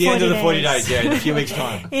the end of the 40 days. At the end of the 40 days, yeah, in a few weeks'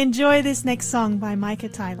 time. Enjoy this next song by Micah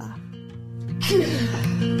Tyler.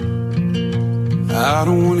 I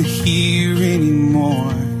don't want to hear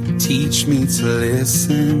anymore. Teach me to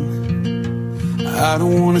listen. I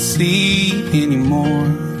don't want to see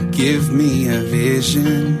anymore. Give me a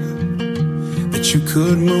vision that you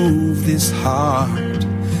could move this heart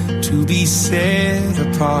to be set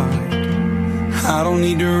apart. I don't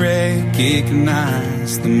need to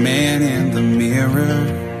recognize the man in the mirror,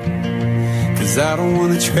 'cause I don't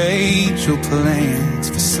want to trade your plans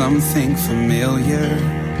for something familiar.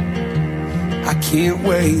 I can't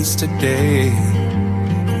waste a day,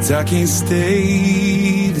 'cause I can't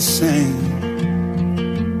stay the same.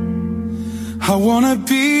 I wanna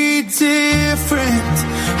be different,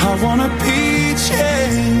 I wanna be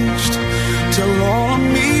changed, till all of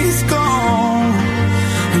me's gone,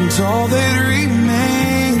 and all that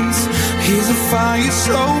remains is a fire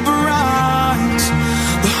so bright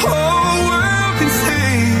the whole world can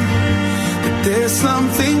see that there's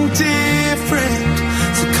something different.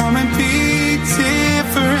 So come and be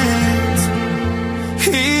different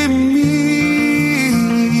in me.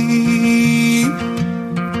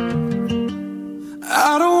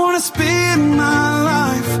 I don't want to spend my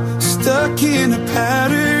life stuck in a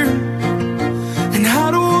pattern, and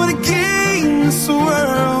I don't want to gain this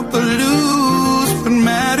world but lose what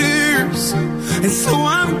matters. And so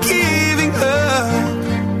I'm giving up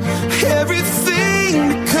everything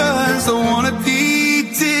because I want to be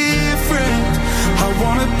different. I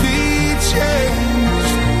want to be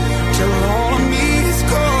changed till all of me is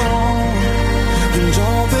gone, and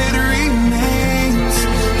all that remains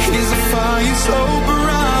is a fire so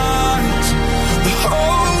bright the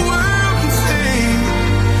whole world can see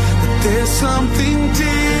that there's something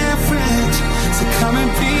different. So come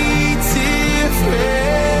and be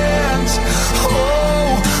different. Oh,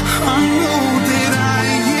 I know that I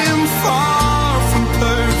am far from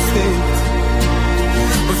perfect,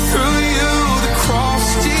 but through you the cross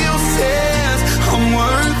still says I'm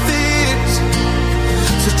worth it.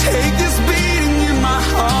 So take this beating in my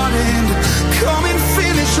heart and come and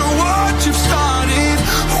finish what you've started.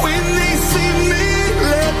 When they see me,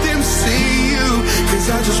 let them see you, 'cause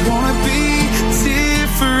I just wanna be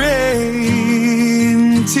different.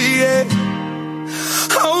 Yeah.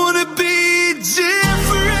 I wanna be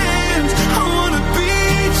different, I wanna be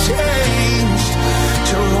changed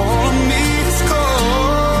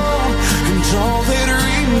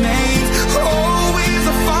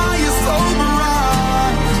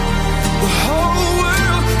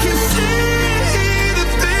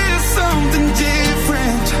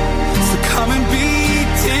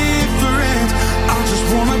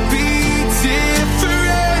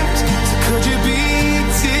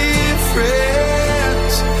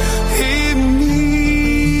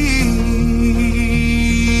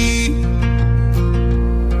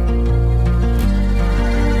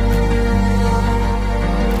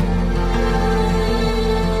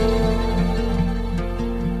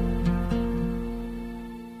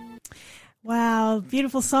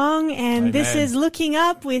beautiful song. And this is Looking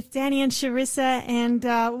Up with Danny and Charissa. And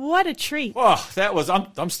what a treat. Oh, that was,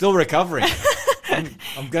 I'm still recovering.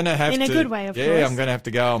 I'm going to have to. In a good way, of course. Yeah, I'm going to have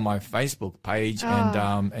to go on my Facebook page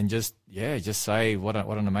and just say what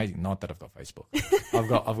an amazing, not that I've got Facebook. I've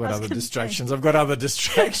got other distractions. I've got other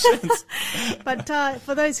distractions. But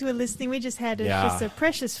for those who are listening, we just had just a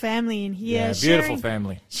precious family in here. Yeah, beautiful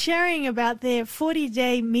family. Sharing about their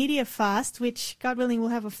 40-day media fast, which God willing will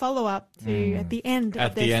have a follow-up to at the end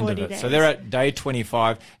of their 40 days. So they're at day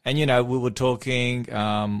 25. And, we were talking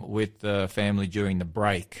with the family during the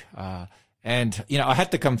break. And, I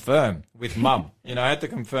had to confirm with Mum. I had to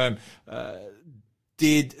confirm,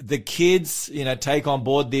 did the kids, take on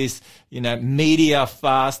board this, media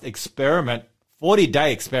fast experiment,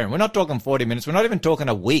 40-day experiment? We're not talking 40 minutes. We're not even talking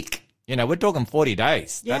a week. We're talking 40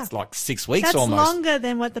 days. Yeah. That's like 6 weeks almost. That's longer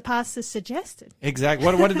than what the pastor suggested. Exactly.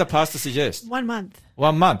 What did the pastor suggest? 1 month.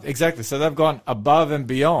 1 month, exactly. So they've gone above and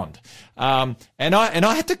beyond. And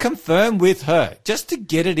I had to confirm with her just to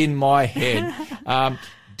get it in my head.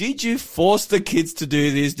 Did you force the kids to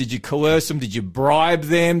do this? Did you coerce them? Did you bribe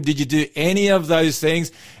them? Did you do any of those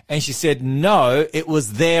things? And she said, no, it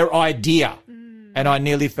was their idea. And I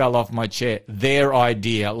nearly fell off my chair. Their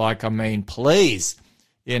idea. Please,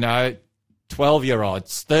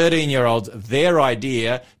 12-year-olds, 13-year-olds, their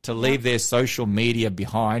idea to leave their social media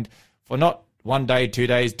behind for not 1 day, 2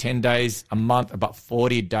 days, 10 days, a month, about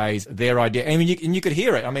 40 days, their idea. And you could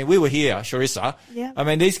hear it. We were here, Charissa.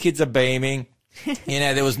 Yeah. These kids are beaming.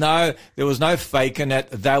 There was no faking it.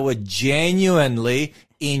 They were genuinely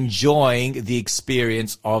enjoying the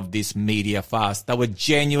experience of this media fast. They were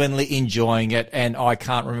genuinely enjoying it. And I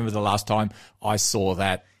can't remember the last time I saw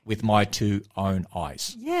that with my two own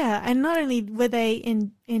eyes. Yeah. And not only were they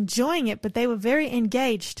enjoying it, but they were very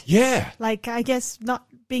engaged. Yeah. I guess not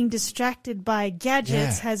being distracted by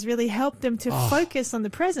gadgets has really helped them to focus on the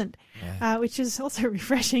present, which is also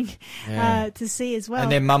refreshing to see as well.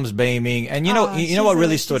 And their mum's beaming. And you know what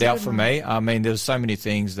really stood out for me? There was so many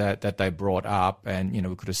things that they brought up, and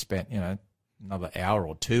we could have spent another hour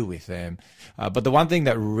or two with them. But the one thing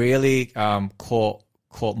that really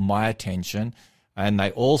caught my attention, and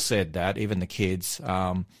they all said that, even the kids,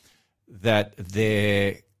 that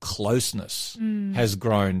their closeness has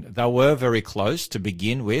grown. They were very close to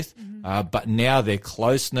begin with, but now their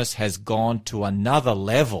closeness has gone to another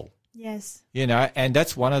level. Yes. And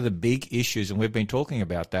that's one of the big issues, and we've been talking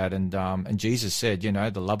about that. And Jesus said,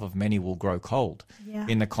 the love of many will grow cold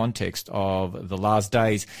in the context of the last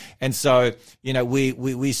days. And so,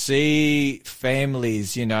 we see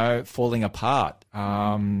families, falling apart,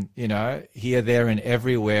 here, there, and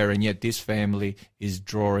everywhere. And yet this family is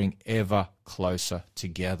drawing ever closer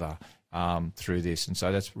together through this. And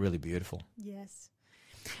so that's really beautiful. Yes.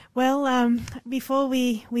 Well, before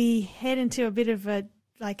we head into a bit of a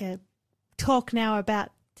talk now about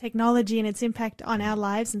technology and its impact on our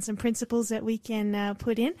lives and some principles that we can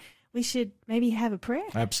put in, we should maybe have a prayer.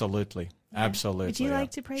 Absolutely. Yeah. Absolutely. Would you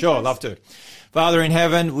like to pray? Sure, I'd love to. Father in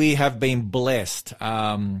heaven, we have been blessed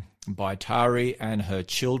by Tari and her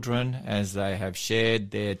children as they have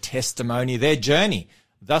shared their testimony, their journey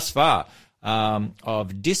thus far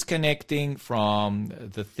of disconnecting from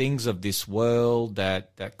the things of this world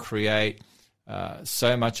that create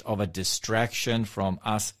so much of a distraction from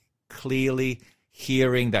us clearly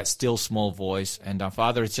hearing that still small voice. And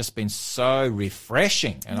Father, it's just been so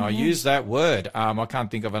refreshing. And I use that word. I can't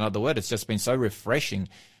think of another word. It's just been so refreshing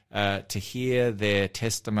to hear their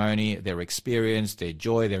testimony, their experience, their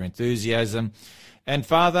joy, their enthusiasm. And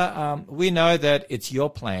Father, we know that it's your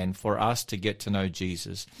plan for us to get to know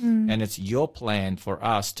Jesus. And it's your plan for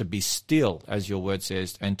us to be still, as your word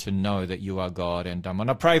says, and to know that you are God. And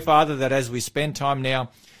I pray, Father, that as we spend time now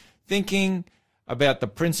thinking about the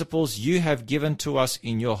principles you have given to us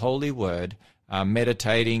in your holy word,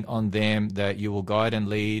 meditating on them, that you will guide and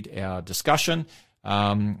lead our discussion.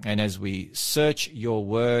 And as we search your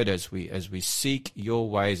word, as we seek your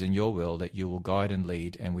ways and your will, that you will guide and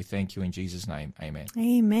lead. And we thank you in Jesus' name. Amen.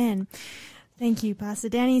 Amen. Thank you, Pastor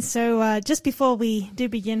Danny. So just before we do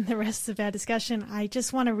begin the rest of our discussion, I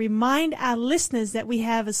just want to remind our listeners that we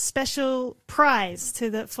have a special prize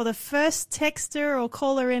for the first texter or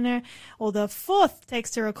caller-inner, or the fourth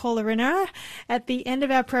texter or caller-inner at the end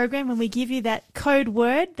of our program, when we give you that code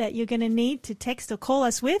word that you're going to need to text or call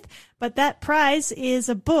us with. But that prize is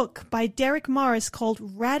a book by Derek Morris called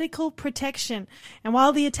Radical Protection. And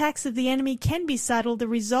while the attacks of the enemy can be subtle, the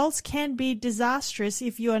results can be disastrous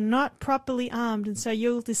if you are not properly armed. And so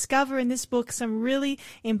you'll discover in this book some really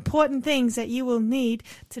important things that you will need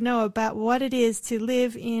to know about what it is to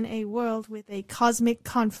live in a world with a cosmic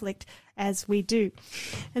conflict as we do.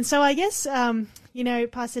 And so I guess,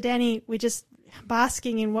 Pastor Danny, we're just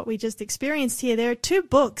basking in what we just experienced here. There are two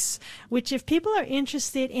books which, if people are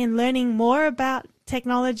interested in learning more about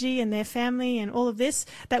technology and their family and all of this,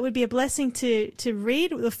 that would be a blessing to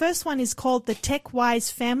read. The first one is called The Tech Wise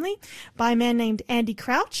Family by a man named Andy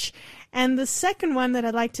Crouch. And the second one that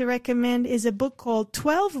I'd like to recommend is a book called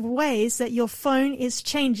 12 Ways That Your Phone is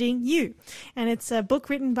Changing You. And it's a book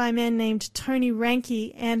written by a man named Tony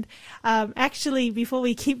Reinke. And actually, before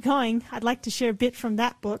we keep going, I'd like to share a bit from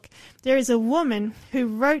that book. There is a woman who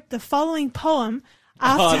wrote the following poem.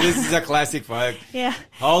 This is a classic, folk. Yeah.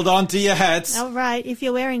 Hold on to your hats. All right, if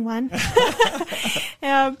you're wearing one.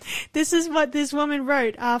 This is what this woman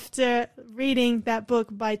wrote after reading that book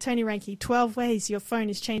by Tony Reinke, 12 Ways Your Phone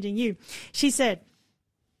is Changing You. She said,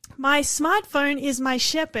 "My smartphone is my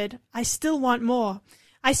shepherd. I still want more.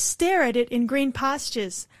 I stare at it in green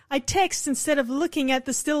pastures. I text instead of looking at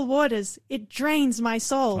the still waters. It drains my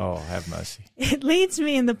soul. Oh, have mercy. It leads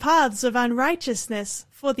me in the paths of unrighteousness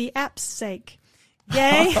for the app's sake.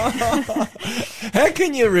 Yay." How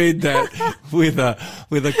can you read that with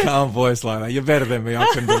a calm voice like that? You're better than me. I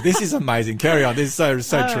couldn't do it. This is amazing. Carry on. This is so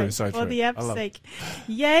true. Right, So true. for the app's sake.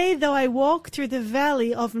 Yea, though I walk through the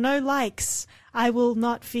valley of no likes, I will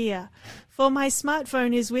not fear, for my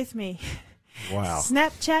smartphone is with me. Wow.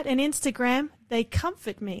 Snapchat and Instagram, they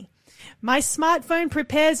comfort me. My smartphone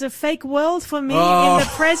prepares a fake world for me in the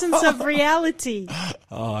presence of reality.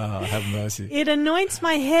 Oh, have mercy. It anoints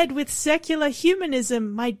my head with secular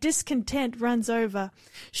humanism. My discontent runs over.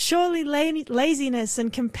 Surely laziness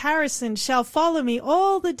and comparison shall follow me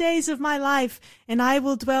all the days of my life, and I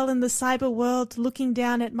will dwell in the cyber world looking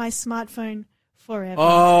down at my smartphone forever.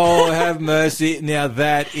 Oh, have mercy. Now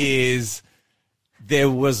that is...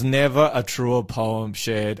 There was never a truer poem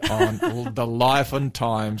shared on the life and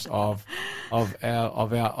times of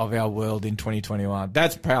our world in 2021.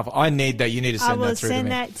 That's powerful. I need that. You need to send that through to me. I will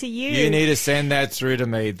send that to you. You need to send that through to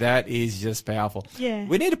me. That is just powerful. Yeah.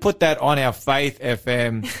 We need to put that on our Faith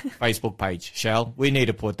FM Facebook page, Shell. We need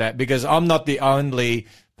to put that, because I'm not the only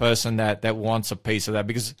person that wants a piece of that,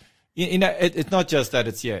 because it's not just that.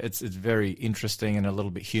 It's very interesting and a little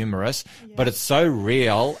bit humorous, but it's so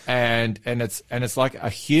real and it's like a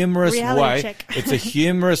humorous reality way. Check. It's a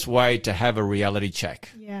humorous way to have a reality check,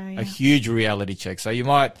 a huge reality check. So you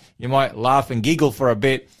might laugh and giggle for a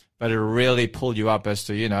bit, but it'll really pull you up as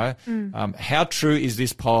to how true is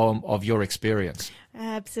this poem of your experience.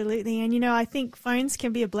 Absolutely, and I think phones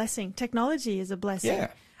can be a blessing. Technology is a blessing.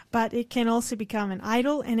 Yeah. But it can also become an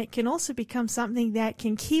idol, and it can also become something that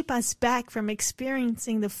can keep us back from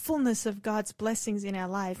experiencing the fullness of God's blessings in our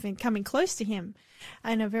life and coming close to Him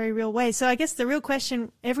in a very real way. So I guess the real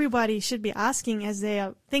question everybody should be asking as they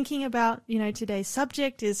are thinking about, today's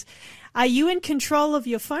subject is, are you in control of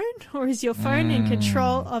your phone, or is your phone in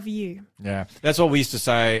control of you? Yeah, that's what we used to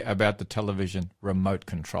say about the television, remote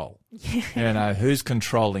control. Yeah. Who's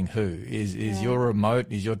controlling who? Is your remote,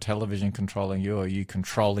 is your television controlling you, or are you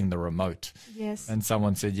controlling the remote? Yes. And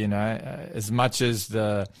someone said, as much as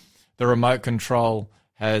the remote control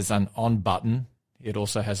has an on button, it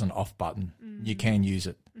also has an off button. You can use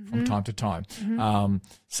it from time to time.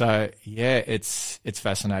 It's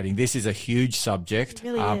fascinating. This is a huge subject.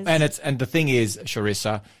 It really is. And the thing is,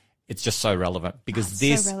 Sharissa, it's just so relevant, because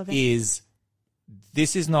this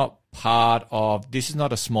is not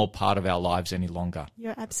a small part of our lives any longer.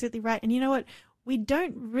 You're absolutely right. And you know what? We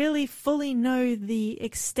don't really fully know the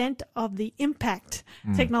extent of the impact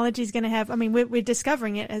technology is going to have. I mean, we're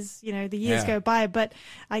discovering it as, the years go by, but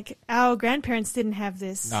like our grandparents didn't have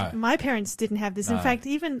this. No. My parents didn't have this. No. In fact,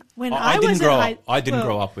 even when I was in high school, I didn't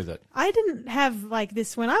grow up with it. I didn't have like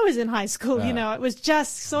this when I was in high school. No. It was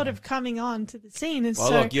just sort of coming on to the scene. And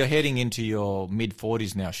look, you're heading into your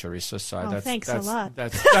mid-40s now, Sharissa, so thanks a lot.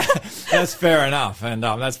 That's fair enough. And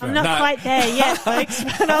that's fair. I'm not quite there yet, folks,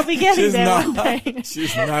 but I'll be getting there one day.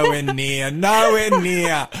 She's nowhere near.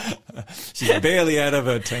 She's barely out of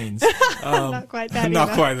her teens. Not quite that.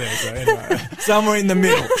 Not quite there. So somewhere in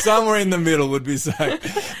the middle would be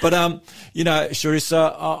safe. But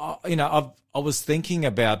Sharissa, I was thinking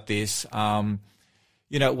about this.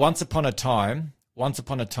 Once upon a time,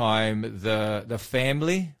 the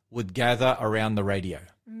family would gather around the radio.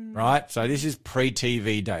 right? So this is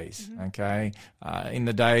pre-TV days, okay? In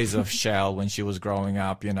the days of Shell when she was growing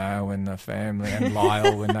up, you know, when the family and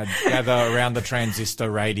Lyle, when they'd gather around the transistor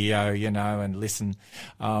radio, you know, and listen.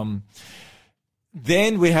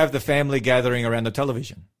 Then we have the family gathering around the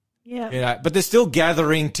television. Yeah. You know, but they're still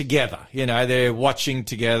gathering together. You know, they're watching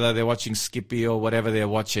together. They're watching Skippy or whatever they're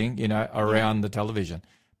watching, you know, around the television.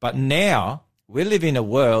 But now we live in a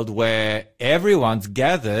world where everyone's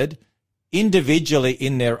gathered individually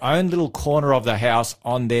in their own little corner of the house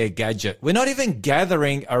on their gadget. We're not even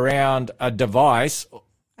gathering around a device.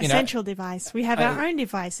 A central device. We have our own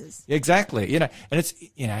devices. Exactly. You know, and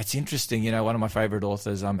it's interesting. You know, one of my favorite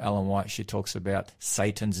authors, Ellen White, she talks about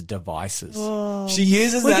Satan's devices. Oh. She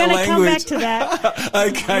uses that language. We're going to come back to that.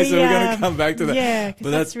 Okay, so we're going to come back to that. Yeah,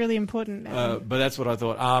 because that's really important. But that's what I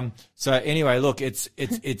thought. So anyway, look, it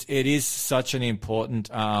is such an important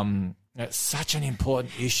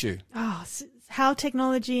issue. Oh, how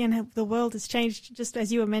technology and the world has changed. Just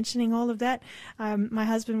as you were mentioning all of that, my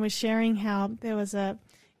husband was sharing how there was a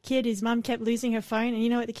kid, his mum kept losing her phone, and you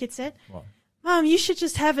know what the kid said? What? Mum, you should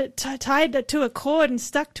just have it tied to a cord and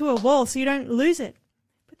stuck to a wall so you don't lose it.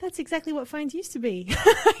 But that's exactly what phones used to be.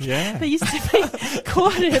 Yeah. They used to be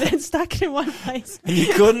corded and stuck in one place. And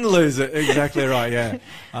you couldn't lose it. Exactly right, yeah.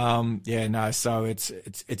 So it's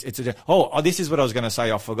this is what I was going to say.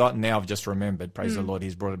 I've forgotten now. I've just remembered. Praise the Lord.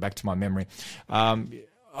 He's brought it back to my memory. I've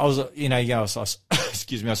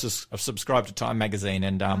subscribed to Time magazine,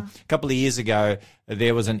 and a couple of years ago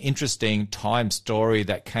there was an interesting Time story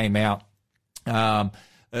that came out. They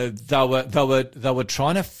were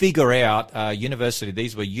trying to figure out university.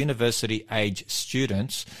 These were university age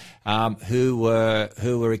students who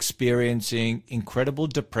were experiencing incredible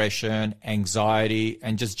depression, anxiety,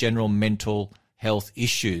 and just general mental health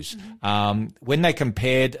issues. When they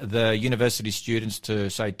compared the university students to,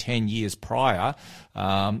 say, 10 years prior,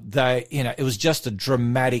 it was just a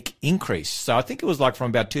dramatic increase. So I think it was like from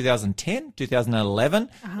about 2010, 2011,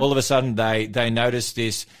 all of a sudden they noticed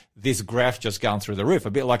this graph just going through the roof,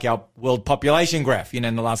 a bit like our world population graph,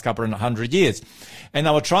 in the last couple of 100 years. And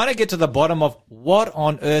they were trying to get to the bottom of what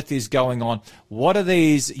on earth is going on. What are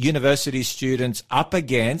these university students up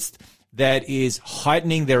against that is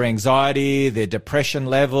heightening their anxiety, their depression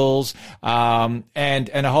levels, and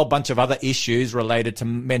a whole bunch of other issues related to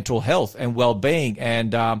mental health and well-being,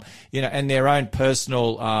 and and their own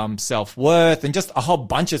personal self-worth, and just a whole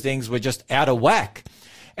bunch of things were just out of whack.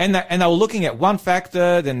 And they were looking at one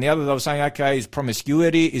factor, then the other. They were saying, okay, is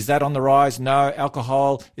promiscuity, is that on the rise? No.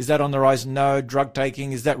 Alcohol, is that on the rise? No. Drug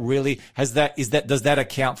taking, does that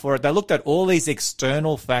account for it? They looked at all these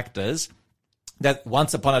external factors that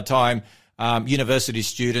once upon a time university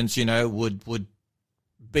students, would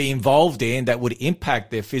be involved in, that would impact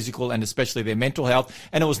their physical and especially their mental health.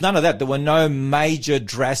 And it was none of that. There were no major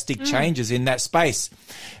drastic changes in that space.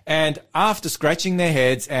 And after scratching their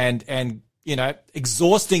heads and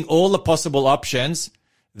exhausting all the possible options,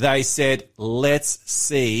 they said, let's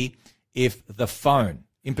see if the phone,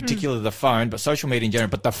 in particular the phone, but social media in general,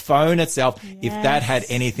 but the phone itself, if that had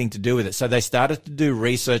anything to do with it. So they started to do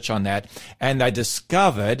research on that, and they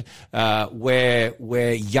discovered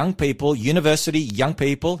where young people, university young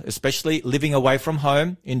people, especially living away from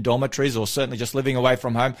home in dormitories, or certainly just living away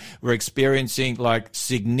from home, were experiencing like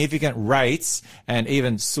significant rates and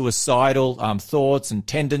even suicidal thoughts and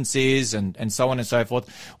tendencies and so on and so forth,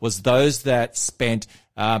 was those that spent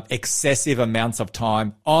excessive amounts of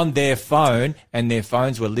time on their phone, and their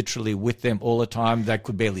phones were literally with them all the time. They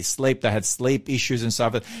could barely sleep. They had sleep issues and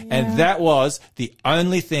so forth. Yeah. And that was the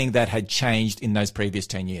only thing that had changed in those previous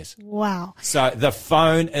 10 years. Wow. So the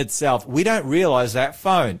phone itself, we don't realize that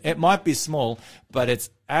phone. It might be small, but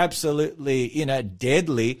it's absolutely,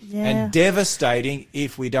 deadly and devastating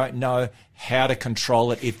if we don't know how to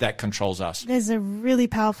control it, if that controls us. There's a really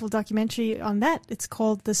powerful documentary on that. It's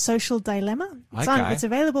called The Social Dilemma. It's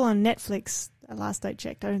available on Netflix. Last I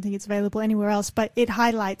checked, I don't think it's available anywhere else, but it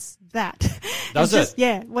highlights that. Does it?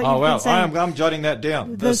 Yeah. I'm jotting that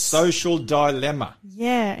down. The Social Dilemma.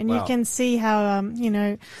 Yeah, and you can see how,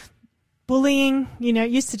 bullying, it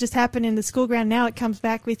used to just happen in the school ground. Now it comes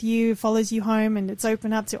back with you, follows you home, and it's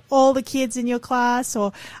open up to all the kids in your class.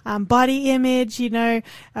 Or body image,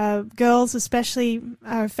 girls especially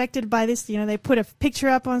are affected by this. They put a picture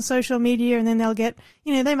up on social media, and then they'll get,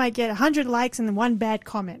 they might get 100 likes and then one bad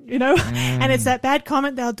comment, and it's that bad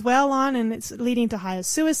comment they'll dwell on, and it's leading to higher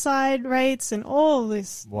suicide rates and all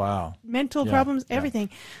this mental problems, everything.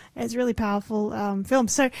 It's a really powerful film.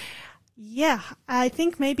 So Yeah, I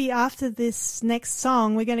think maybe after this next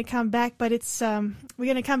song we're going to come back, but it's we're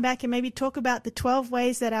going to come back and maybe talk about the 12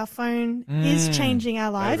 ways that our phone is changing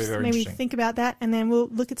our lives. Maybe think about that, and then we'll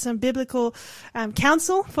look at some biblical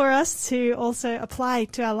counsel for us to also apply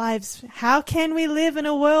to our lives. How can we live in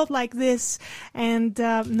a world like this and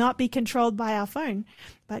not be controlled by our phone,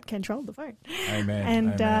 but control the phone? Amen.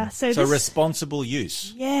 And Amen. so responsible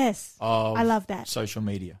use. Yes, I love that. Social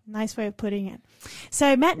media. Nice way of putting it.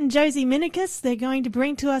 So Matt and Josie Minicus, they're going to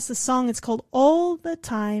bring to us a song. It's called All the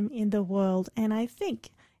Time in the World, and I think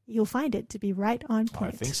you'll find it to be right on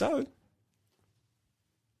point. I think so.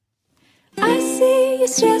 I see you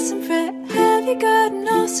stress and fret. Have you got an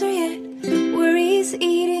ulcer yet? Worries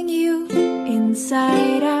eating you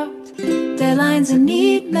inside out. Deadlines that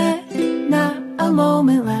need met, not a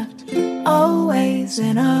moment left. Always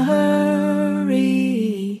in a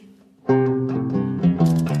hurry.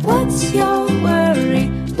 What's your worry?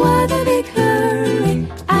 Why the big hurry?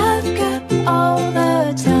 I've got all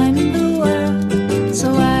the time in the world.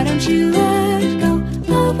 So why don't you let go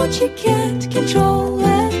of what you can't control?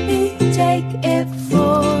 Let me take it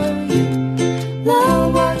for you.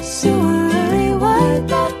 Love, what's your worry? Why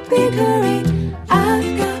the big hurry?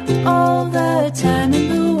 I've got all the time in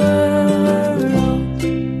the world.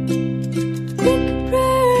 Quick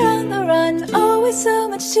prayer on the run, always so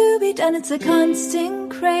much to be done. It's a constant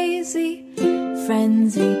crazy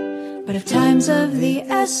frenzy. But if time's of the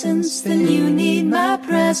essence, then you need my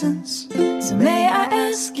presence. So may I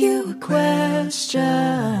ask you a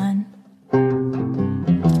question?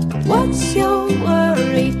 What's your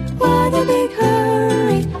worry? Why the big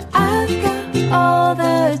hurry? I've got all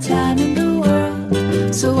the time in the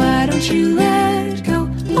world. So why don't you let go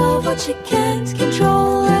of what you can't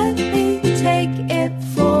control? Let me take it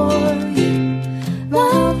for you.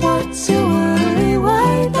 Love, what's your worry?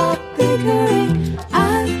 Why the big hurry?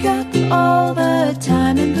 I've got all the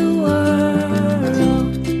time in the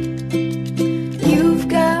world. You've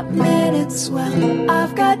got minutes, well,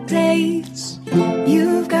 I've got days.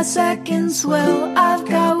 You've got seconds, well, I've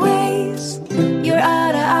got ways. You're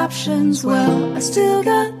out of options, well, I still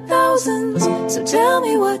got thousands. So tell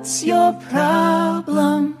me, what's your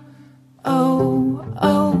problem? Oh,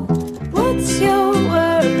 oh, what's your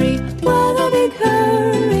worry? Why the big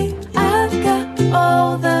hurry? I've got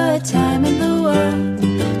all the time in the world.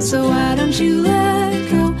 So why don't you let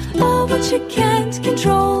go of what you can't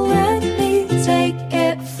control? Let me take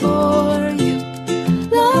it for you.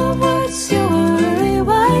 Love, what's your worry?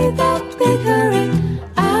 Why the big hurry?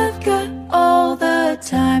 I've got all the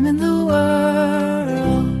time in the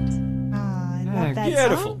world. I love that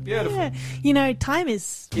Beautiful, song. beautiful. Yeah. You know, time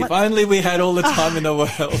is... If only we had all the time in the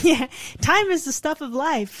world. Yeah, time is the stuff of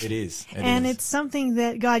life. It is. It's something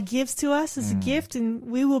that God gives to us as a gift, and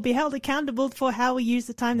we will be held accountable for how we use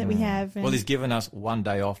the time that we have. And Well, he's given us one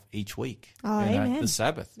day off each week. Oh, amen. The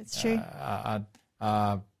Sabbath. It's true.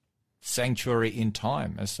 Sanctuary in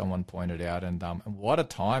time, as someone pointed out. And what a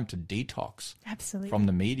time to detox Absolutely. from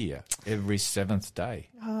the media every seventh day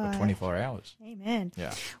for 24 hours. Amen.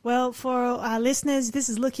 Yeah. Well, for our listeners, this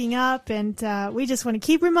is Looking Up, and we just want to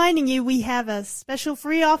keep reminding you we have a special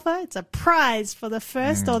free offer. It's a prize for the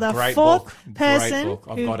first or the Great fourth book. person. Great book.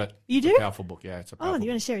 I've got it. You It's do? a powerful book. Yeah, it's a powerful Oh, you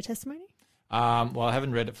want to share a testimony? Well, I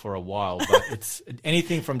haven't read it for a while, but it's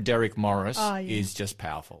anything from Derek Morris is just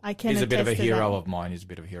powerful. I can He's a bit of a attest to that. hero of mine. He's a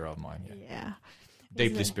bit of a hero of mine. Yeah.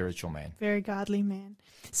 Deeply spiritual man. Very godly man.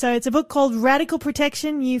 So it's a book called Radical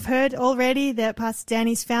Protection. You've heard already that Pastor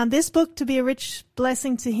Danny's found this book to be a rich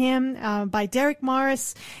blessing to him by Derek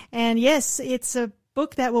Morris. And yes, it's a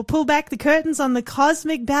book that will pull back the curtains on the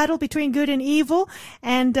cosmic battle between good and evil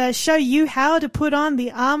and show you how to put on the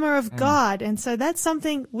armor of God. And so that's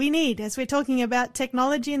something we need as we're talking about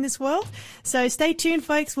technology in this world. So stay tuned,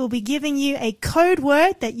 folks. We'll be giving you a code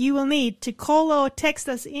word that you will need to call or text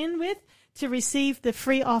us in with to receive the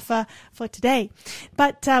free offer for today.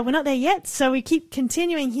 But we're not there yet, so we keep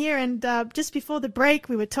continuing here. And just before the break,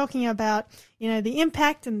 we were talking about, the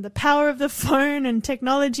impact and the power of the phone and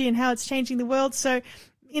technology and how it's changing the world. So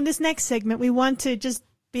in this next segment, we want to just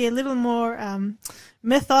be a little more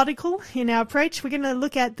methodical in our approach. We're going to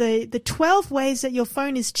look at the 12 ways that your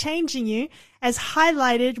phone is changing you, as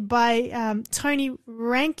highlighted by Tony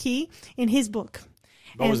Reinke in his book.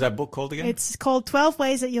 What was that book called again? It's called 12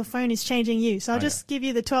 Ways That Your Phone is Changing You. So I'll just give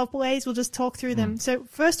you the 12 ways. We'll just talk through them. So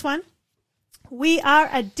first one, we are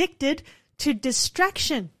addicted to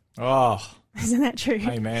distraction. Oh. Isn't that true?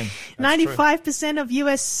 Amen. 95% of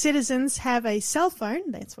U.S. citizens have a cell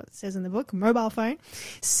phone. That's what it says in the book, mobile phone.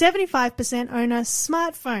 75% own a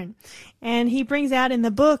smartphone. And he brings out in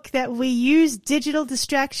the book that we use digital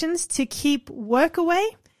distractions to keep work away,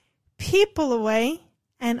 people away,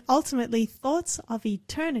 and ultimately thoughts of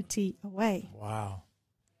eternity away. Wow.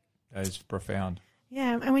 That is profound.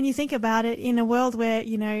 Yeah, and when you think about it, in a world where,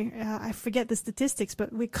 I forget the statistics,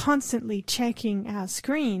 but we're constantly checking our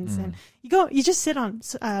screens, and you just sit on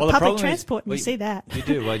public transport and you see that. You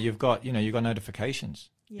do. Well, you've got notifications.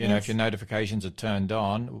 Yes. If your notifications are turned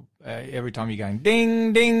on, every time you're going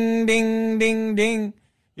ding, ding, ding, ding, ding.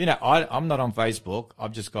 I'm not on Facebook.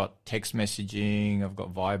 I've just got text messaging. I've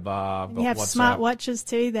got Viber. I've got you have WhatsApp. smart watches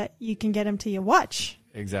too that you can get them to your watch.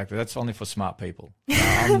 Exactly. That's only for smart people.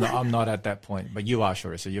 I'm not at that point, but you are,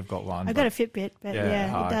 Sharissa. You've got one. I've got a Fitbit, but it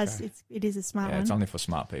does. Okay. It is a smart one. It's only for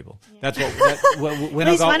smart people. Yeah. That's what. When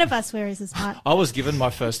At least one of us wears a smart. I was given my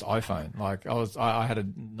first iPhone. Like I had a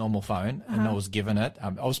normal phone, and I was given it. I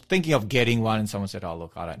was thinking of getting one, and someone said, "Oh,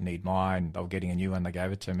 look, I don't need mine." They were getting a new one. They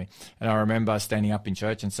gave it to me, and I remember standing up in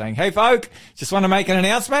church and saying, "Hey, folk, just want to make an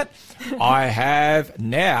announcement. I have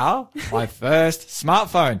now my first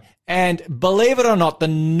smartphone." And believe it or not, the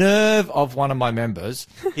nerve of one of my members,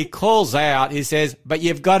 he calls out, he says, "But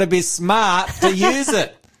you've got to be smart to use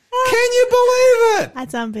it." Can you believe it?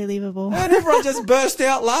 That's unbelievable. And everyone just burst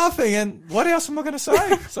out laughing. And what else am I going to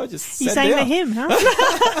say? So I just You sat sang down. the hymn,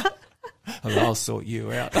 huh? I'll sort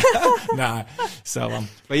you out. No. So,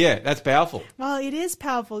 but yeah, that's powerful. Well, it is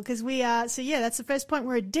powerful because we are. So yeah, that's the first point.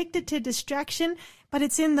 We're addicted to distraction, but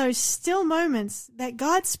it's in those still moments that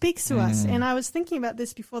God speaks to us. And I was thinking about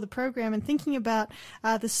this before the program and thinking about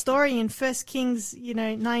the story in 1 Kings,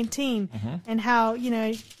 19 and how,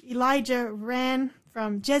 Elijah ran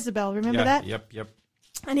from Jezebel. Remember that? Yep.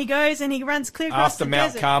 And he goes and he runs clear across After the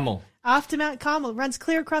Mount desert. Carmel. After Mount Carmel, runs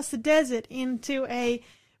clear across the desert into a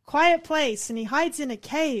quiet place, and he hides in a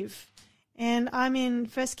cave. And I'm in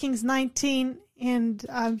 1 Kings 19, and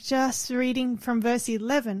I'm just reading from verse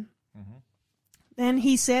 11. Then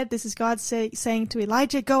he said, this is God saying to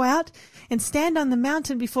Elijah, "Go out and stand on the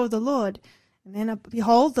mountain before the Lord." And then,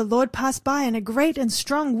 behold, the Lord passed by, and a great and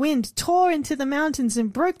strong wind tore into the mountains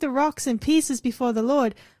and broke the rocks in pieces before the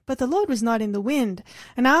Lord. But the Lord was not in the wind.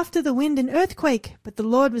 And after the wind, an earthquake, but the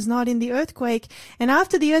Lord was not in the earthquake. And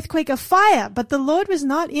after the earthquake, a fire, but the Lord was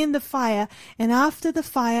not in the fire. And after the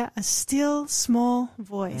fire, a still small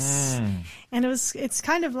voice. And it's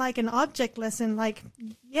kind of like an object lesson. Like,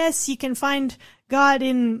 yes, you can find God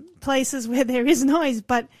in places where there is noise,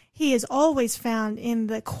 but he is always found in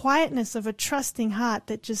the quietness of a trusting heart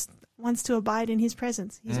that just wants to abide in his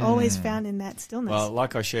presence. He's always found in that stillness. Well,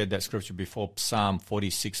 like I shared that scripture before, Psalm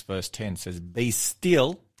 46 verse 10 says, "Be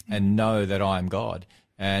still and know that I am God."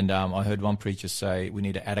 And I heard one preacher say we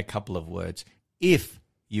need to add a couple of words. If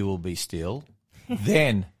you will be still,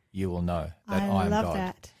 then you will know that I am God. I love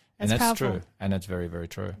that. And that's powerful. true. And that's very, very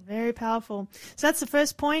true. Very powerful. So that's the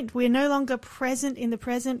first point. We're no longer present in the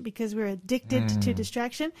present because we're addicted to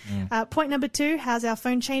distraction. Point number 2, how's our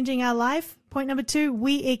phone changing our life? Point number 2,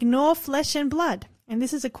 we ignore flesh and blood. And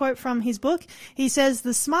this is a quote from his book. He says,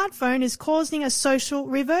 "The smartphone is causing a social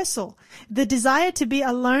reversal. The desire to be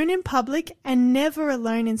alone in public and never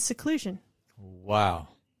alone in seclusion." Wow.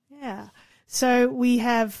 Yeah. So we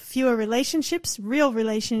have fewer relationships, real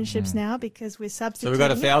relationships now because we're So substituting. we've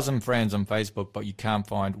got 1,000 friends on Facebook, but you can't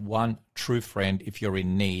find one true friend if you're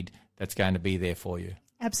in need that's going to be there for you.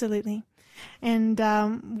 Absolutely. And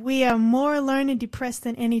we are more alone and depressed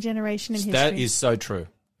than any generation in history. That is so true.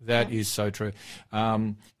 That is so true.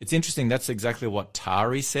 It's interesting. That's exactly what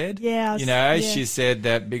Tari said. Yeah. She said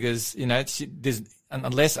that because,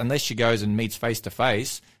 unless she goes and meets face to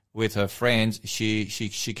face with her friends, she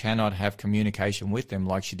cannot have communication with them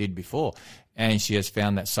like she did before. And she has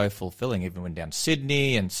found that so fulfilling, even when down to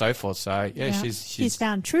Sydney and so forth. So, she's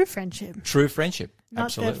found true friendship. True friendship. Not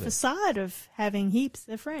Absolutely. the facade of having heaps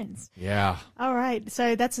of friends. Yeah. All right.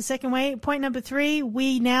 So that's the second way. Point number 3,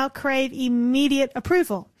 we now crave immediate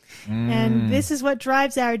approval. And this is what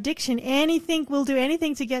drives our addiction. We'll do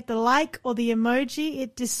anything to get the like or the emoji.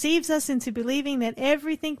 It deceives us into believing that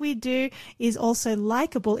everything we do is also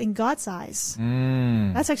likable in God's eyes.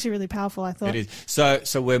 That's actually really powerful, I thought. It is.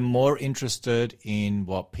 So we're more interested in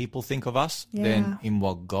what people think of us than in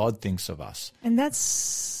what God thinks of us. And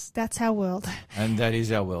that's our world. And that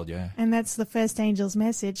is our world, yeah. And that's the first angel's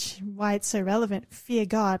message, why it's so relevant. Fear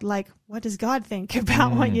God. Like, what does God think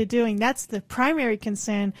about what you're doing? That's the primary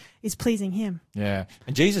concern, is pleasing him. Yeah.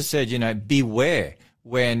 And Jesus said, beware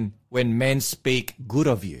when men speak good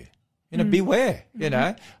of you. Beware,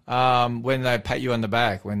 when they pat you on the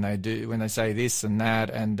back, when they say this and that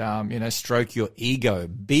and, stroke your ego.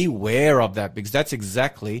 Beware of that, because that's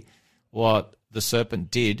exactly what the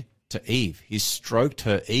serpent did to Eve. He stroked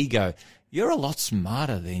her ego. You're a lot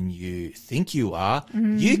smarter than you think you are.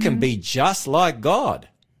 You can be just like God.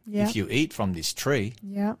 Yeah. if you eat from this tree.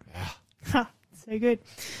 Yeah. So good.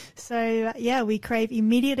 So, we crave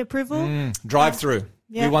immediate approval. Drive-through.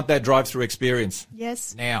 Yeah. We want that drive-through experience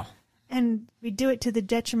Yes. now. And we do it to the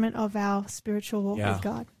detriment of our spiritual walk Yeah. with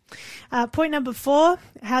God. Point number 4,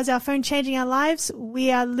 how's our phone changing our lives?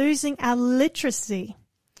 We are losing our literacy.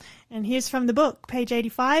 And here's from the book, page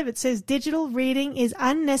 85. It says, digital reading is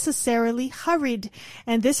unnecessarily hurried,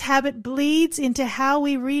 and this habit bleeds into how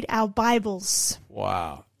we read our Bibles.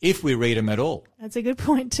 Wow. If we read them at all. That's a good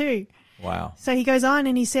point too. Wow. So he goes on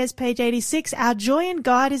and he says, page 86, our joy in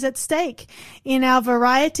God is at stake. In our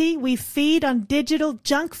variety, we feed on digital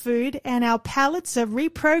junk food, and our palates are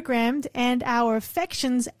reprogrammed and our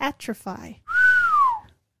affections atrophy.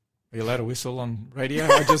 Are you allowed to whistle on radio?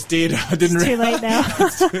 I just did. I didn't. It's too late now.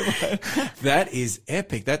 It's too late. That is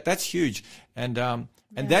epic. That's huge. And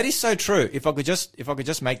that is so true. If I could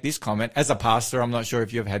just make this comment as a pastor, I'm not sure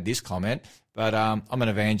if you've had this comment, but I'm an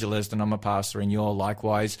evangelist and I'm a pastor, and you're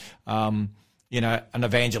likewise, an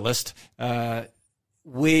evangelist.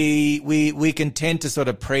 We can tend to sort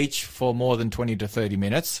of preach for more than 20 to 30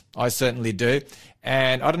 minutes. I certainly do.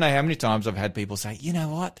 And I don't know how many times I've had people say, you know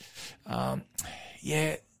what?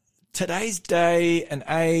 Today's day and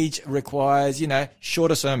age requires,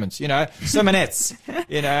 shorter sermons, sermonettes, 20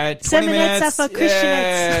 Sermonettes minutes. are for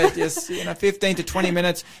Christianettes. Just, 15 to 20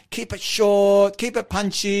 minutes. Keep it short, keep it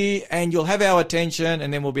punchy, and you'll have our attention,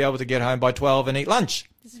 and then we'll be able to get home by 12 and eat lunch.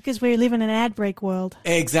 This is because we live in an ad break world.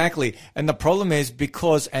 Exactly. And the problem is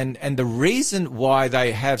because, and the reason why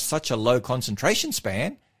they have such a low concentration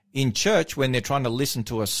span in church when they're trying to listen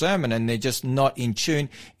to a sermon and they're just not in tune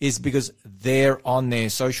is because they're on their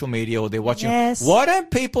social media or they're watching. Yes. Why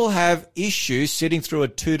don't people have issues sitting through a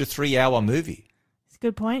 2 to 3 hour movie? It's a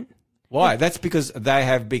good point. Why? That's because they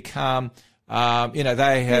have become, they have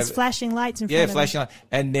There's flashing lights in front of them. flashing lights,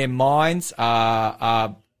 and their minds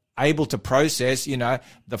are able to process,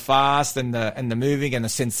 the fast and the moving and the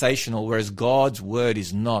sensational, whereas God's word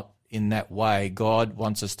is not in that way. God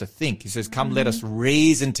wants us to think. He says, come, let us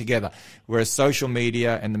reason together. Whereas social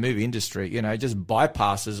media and the movie industry, just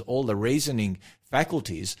bypasses all the reasoning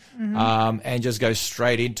faculties and just goes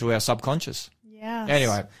straight into our subconscious. Yeah.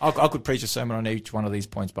 Anyway, I could preach a sermon on each one of these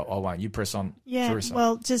points, but I won't. You press on. Yeah, Teresa.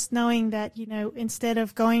 well, just knowing that, instead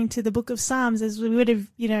of going to the book of Psalms, as we would have,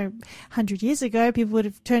 100 years ago, people would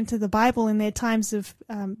have turned to the Bible in their times of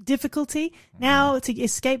difficulty. Now, to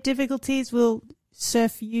escape difficulties, we'll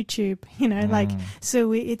surf YouTube,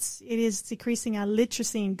 so it is decreasing our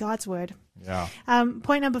literacy in God's word. Yeah.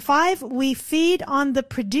 Point number 5, we feed on the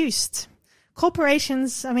produced.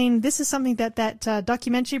 Corporations, this is something that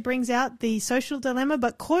documentary brings out, the social dilemma,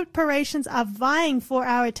 but corporations are vying for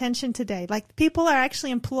our attention today. Like, people are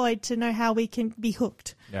actually employed to know how we can be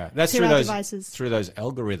hooked. Yeah, that's to through our those devices. through those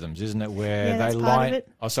algorithms, isn't it? Where Yeah, they that's part line. of it.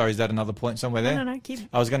 Oh, sorry, is that another point somewhere there? No, keep.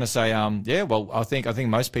 I was going to say, I think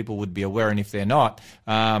most people would be aware, and if they're not,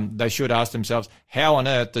 they should ask themselves, how on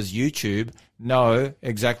earth does YouTube know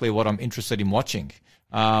exactly what I'm interested in watching?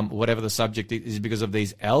 Whatever the subject is, because of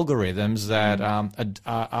these algorithms that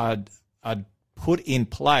are put in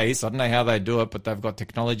place. I don't know how they do it, but they've got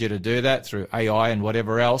technology to do that through AI and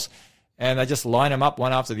whatever else. And they just line them up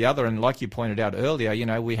one after the other. And like you pointed out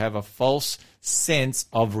earlier, we have a false sense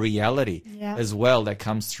of reality as well that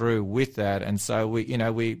comes through with that. And so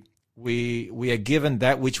we are given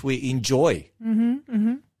that which we enjoy.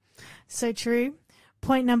 So true.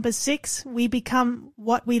 Point number 6, we become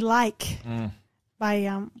what we like.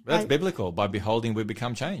 That's biblical. By beholding, we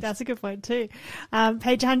become changed. That's a good point too.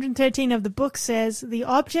 Page 113 of the book says, the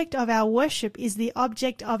object of our worship is the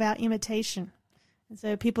object of our imitation. And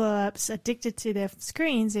so people are addicted to their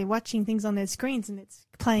screens. They're watching things on their screens and it's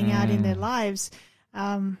playing out in their lives.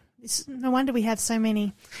 It's no wonder we have so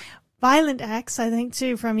many violent acts, I think,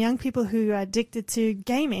 too, from young people who are addicted to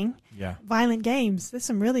gaming. Yeah. Violent games. There's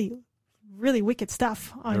some really, really wicked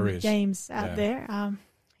stuff on games out there.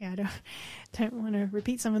 I don't want to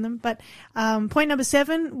repeat some of them. But point number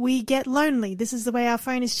 7, we get lonely. This is the way our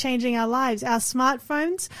phone is changing our lives. Our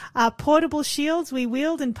smartphones are portable shields we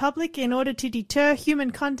wield in public in order to deter human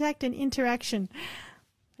contact and interaction.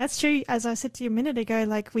 That's true. As I said to you a minute ago,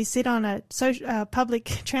 like we sit on a public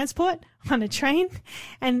transport, on a train,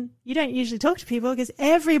 and you don't usually talk to people because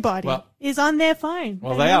everybody is on their phone.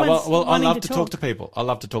 Well, they are. Well, I love to talk to people. I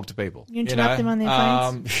love to talk to people. You interrupt them on their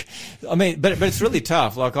phones. But it's really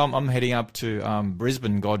tough. Like I'm heading up to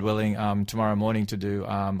Brisbane, God willing, tomorrow morning to do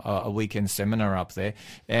a weekend seminar up there,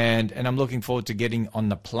 and I'm looking forward to getting on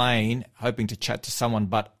the plane, hoping to chat to someone.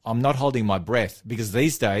 But I'm not holding my breath because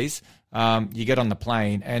these days you get on the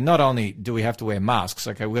plane, and not only do we have to wear masks,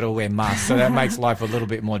 okay, we've got to wear masks, so that makes life a little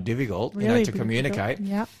bit more difficult, Really to communicate.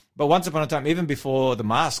 Yeah. But once upon a time, even before the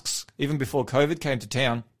masks, even before COVID came to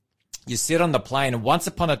town, you sit on the plane, and once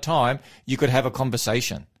upon a time, you could have a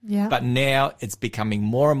conversation. Yeah. But now it's becoming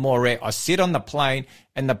more and more rare. I sit on the plane,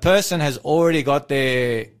 and the person has already got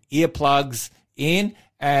their earplugs in,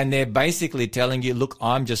 and they're basically telling you, look,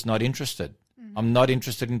 I'm just not interested. I'm not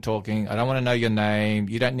interested in talking. I don't want to know your name.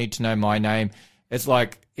 You don't need to know my name. It's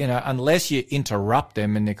like, unless you interrupt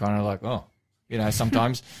them, and they're kind of like, oh,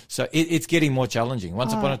 sometimes. So it's getting more challenging.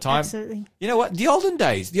 Once upon a time, absolutely. You know what? The olden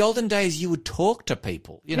days, you would talk to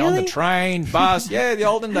people, on the train, bus. Yeah, the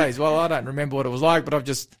olden days. Well, I don't remember what it was like, but I've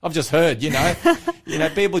just heard,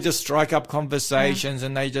 people just strike up conversations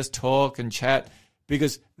and they just talk and chat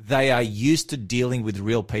because they are used to dealing with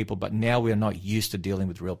real people, but now we are not used to dealing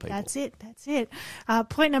with real people. That's it.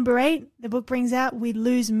 Point number 8, the book brings out, we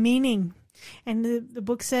lose meaning. And the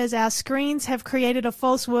book says our screens have created a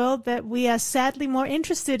false world that we are sadly more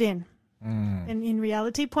interested in than in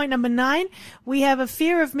reality. Point number 9, we have a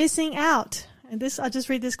fear of missing out. And I'll just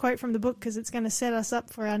read this quote from the book because it's going to set us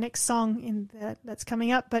up for our next song that's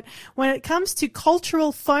coming up. But when it comes to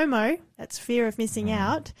cultural FOMO, that's fear of missing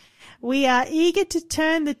out, we are eager to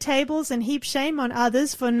turn the tables and heap shame on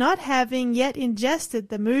others for not having yet ingested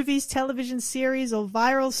the movies, television series, or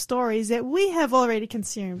viral stories that we have already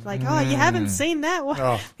consumed. Like, oh, you haven't seen that one.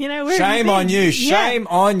 Oh, where shame on you. Shame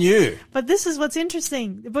on you. But this is what's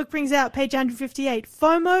interesting. The book brings out, page 158,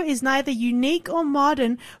 FOMO is neither unique or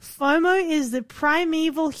modern. FOMO is the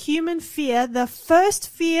primeval human fear, the first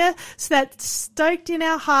fear that's stoked in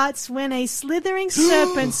our hearts when a slithering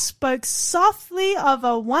serpent spoke softly of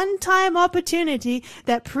a one-time opportunity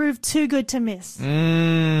that proved too good to miss.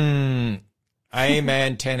 Amen.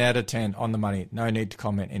 10 out of 10 on the money. No need to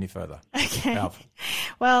comment any further. Okay. Powerful.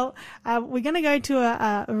 Well, we're going to go to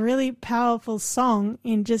a really powerful song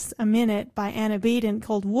in just a minute by Anna Beaton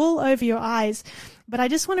called Wool Over Your Eyes. But I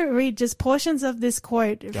just want to read just portions of this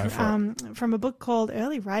quote from a book called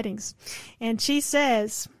Early Writings. And she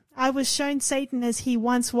says, I was shown Satan as he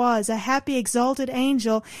once was, a happy, exalted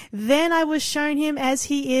angel. Then I was shown him as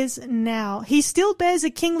he is now. He still bears a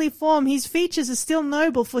kingly form. His features are still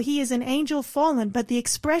noble, for he is an angel fallen. But the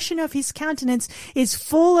expression of his countenance is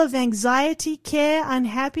full of anxiety, care,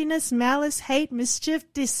 unhappiness, malice, hate,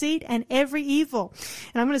 mischief, deceit, and every evil.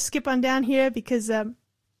 And I'm going to skip on down here because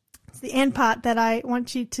the end part that I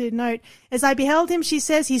want you to note. As I beheld him, she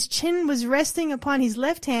says, his chin was resting upon his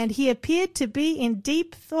left hand. He appeared to be in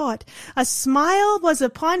deep thought. A smile was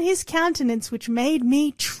upon his countenance, which made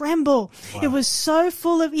me tremble. Wow. It was so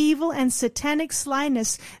full of evil and satanic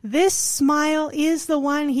slyness. This smile is the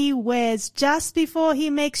one he wears just before he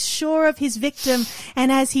makes sure of his victim.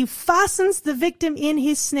 And as he fastens the victim in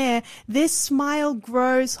his snare, this smile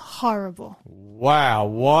grows horrible. Wow,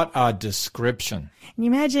 what a description. And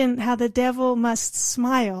you imagine how the devil must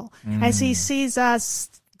smile as he sees us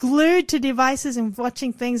glued to devices and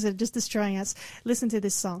watching things that are just destroying us. Listen to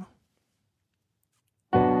this song.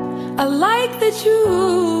 I like that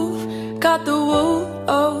you've got the wool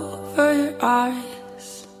over your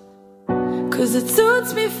eyes, 'cause it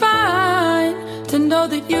suits me fine to know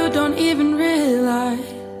that you don't even realize.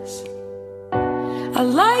 I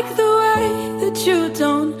like the way that you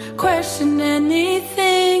don't question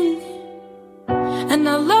anything, and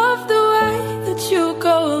I love the way that you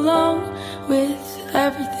go along with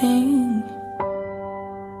everything.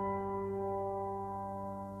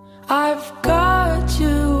 I've got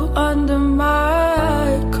you under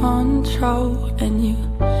my control, and you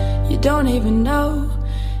don't even know,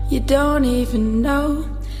 you don't even know.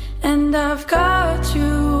 And I've got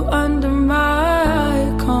you under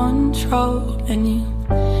my control, and you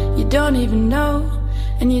don't even know,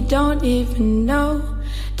 and you don't even know.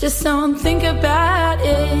 Just don't think about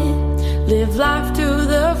it, live life to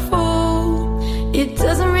the full. It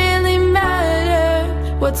doesn't really matter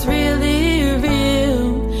what's really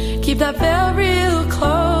real. Keep that veil real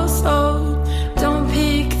close, oh, don't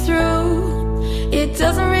peek through. It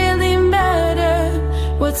doesn't really matter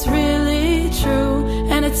what's really true,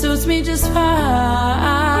 and it suits me just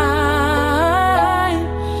fine.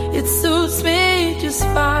 It suits me just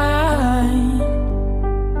fine.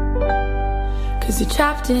 'Cause you're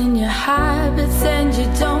trapped in your habits and you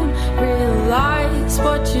don't realize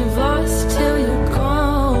what you've lost till you're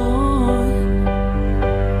gone.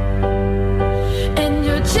 And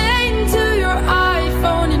you're chained to your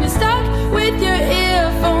iPhone and you're stuck with your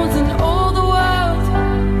earphones, and all the world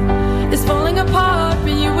is falling apart,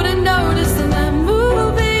 but you wouldn't notice. And the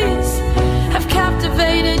movies have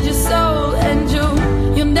captivated your soul, and you'll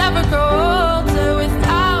never grow older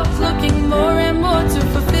without looking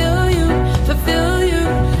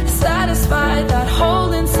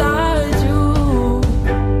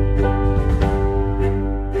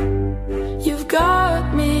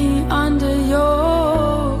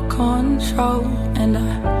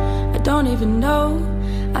even know,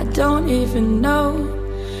 I don't even know.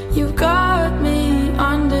 You've got me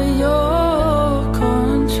under your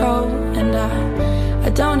control, and I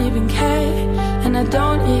don't even care, and I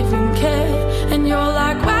don't even care. And you're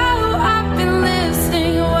like, wow, I've been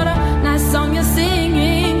listening, what a nice song you're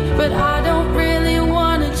singing, but I don't really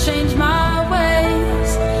want to change my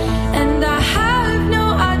ways. And I have no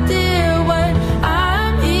idea what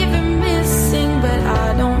I'm even missing, but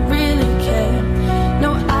I don't really care.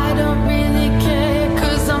 No, I don't really care,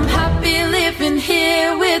 'cause I'm happy living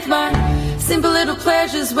here with my simple little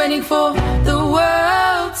pleasures, waiting for the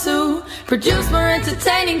world to produce more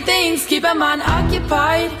entertaining things, keep my mind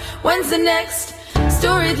occupied. When's the next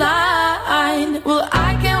storyline? Well,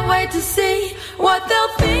 I can't wait to see what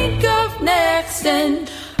they'll think of next. And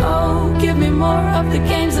oh, give me more of the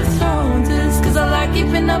Games of Thrones, 'cause I like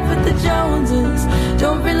keeping up with the Joneses.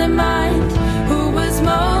 Don't really mind who was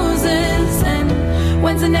Moses, and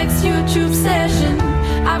when's the next YouTube session?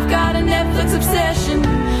 I've got a Netflix obsession.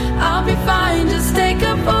 I'll be fine, just take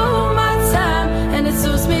up all my time, and it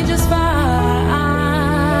suits me just fine.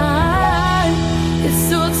 It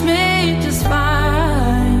suits me just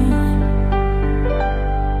fine.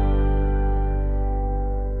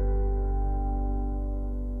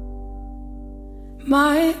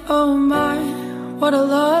 My, oh my, what a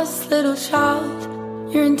lost little child.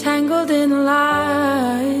 You're entangled in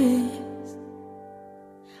lies.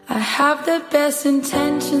 I have the best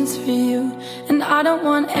intentions for you, and I don't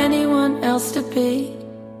want anyone else to be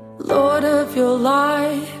Lord of your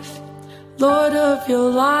life, Lord of your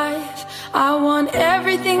life. I want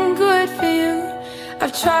everything good for you.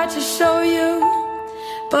 I've tried to show you,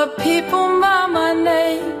 but people mar my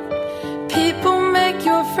name. People make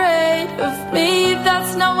you afraid of me.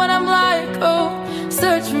 That's not what I'm like. Oh,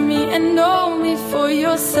 search for me and know me for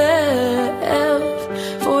yourself,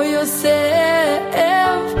 for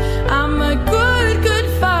yourself. I'm a good, good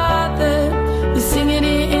father. We sing it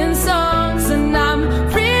in songs, and I'm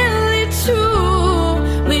really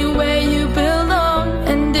truly where you belong.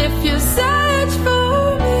 And if you search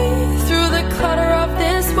for me through the clutter of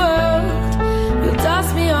this world, you'll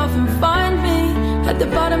dust me off and find me at the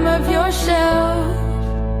bottom of your shelf.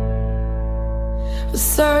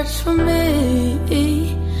 Search for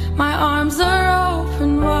me, my arms are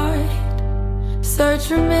open wide. Search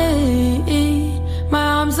for me, my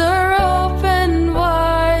arms are open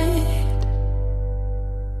wide.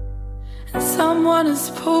 And someone has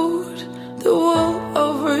pulled the wool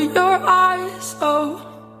over your eyes. Oh,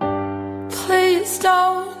 please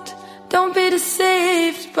don't be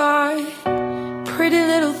deceived by pretty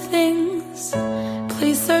little things.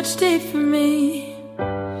 Please search deep for me.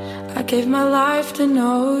 I gave my life to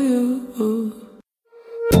know you.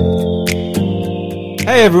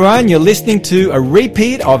 Hey everyone, you're listening to a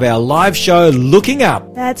repeat of our live show, Looking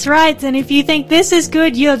Up. That's right, and if you think this is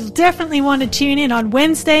good, you'll definitely want to tune in on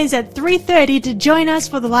Wednesdays at 3:30 to join us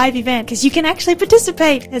for the live event, because you can actually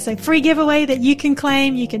participate. There's a free giveaway that you can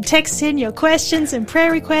claim. You can text in your questions and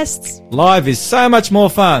prayer requests. Live is so much more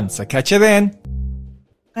fun, so catch you then.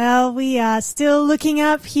 Well, we are still looking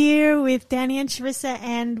up here with Danny and Charissa,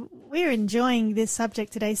 and we're enjoying this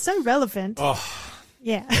subject today. So relevant. Oh,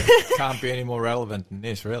 yeah. Can't be any more relevant than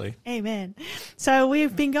this, really. Amen. So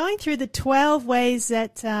we've been going through the 12 ways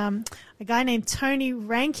that a guy named Tony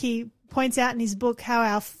Reinke points out in his book how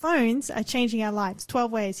our phones are changing our lives. 12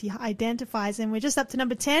 ways he identifies, and we're just up to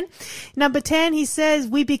number 10. Number 10, he says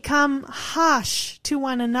we become harsh to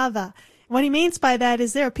one another. What he means by that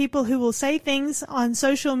is there are people who will say things on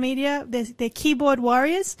social media. They're keyboard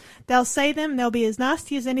warriors. They'll say them. They'll be as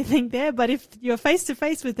nasty as anything there. But if you're face to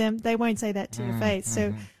face with them, they won't say that to your face.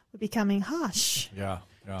 So we're becoming harsh to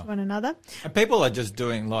one another. And people are just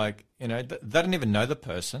doing they don't even know the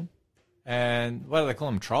person. And what do they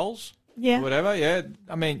call them? Trolls? Yeah. Or whatever. Yeah.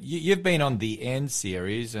 I mean, you've been on the End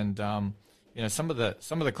series, and some of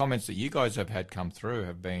the comments that you guys have had come through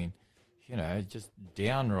have been, just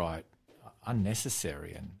downright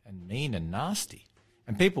unnecessary and mean and nasty.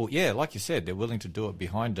 And people, like you said, they're willing to do it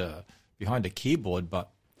behind a keyboard, but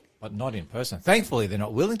not in person. Thankfully, they're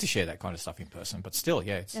not willing to share that kind of stuff in person. But still,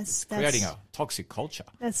 it's creating a toxic culture.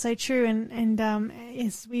 That's so true. And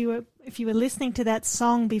if you were listening to that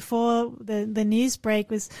song before the news break,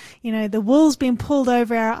 was the wool's been pulled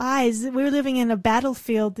over our eyes. We're living in a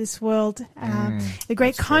battlefield. This world, the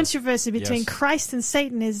great controversy between Christ and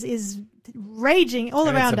Satan is raging all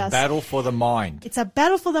around us. It's a battle for the mind. It's a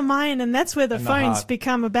battle for the mind, and that's where the phones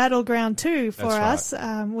become a battleground too for us,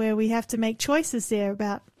 where we have to make choices there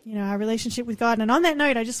about our relationship with God. And on that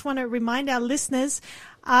note, I just want to remind our listeners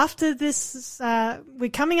after this, we're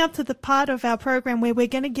coming up to the part of our program where we're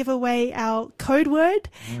going to give away our code word,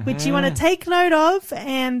 which you want to take note of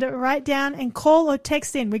and write down and call or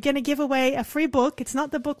text in. We're going to give away a free book. It's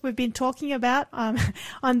not the book we've been talking about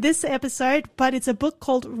on this episode, but it's a book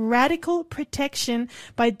called Radical Protection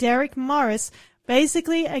by Derek Morris.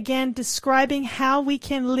 Basically, again, describing how we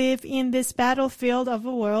can live in this battlefield of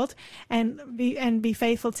a world and be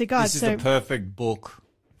faithful to God. This is the perfect book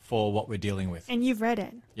for what we're dealing with. And you've read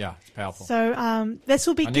it. Yeah, it's powerful. So this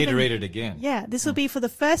will be I need to read it again. Yeah, this will be for the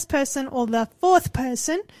first person or the fourth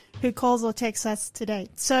person who calls or texts us today.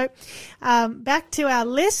 So back to our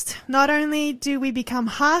list. Not only do we become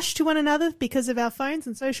harsh to one another because of our phones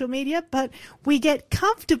and social media, but we get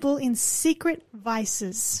comfortable in secret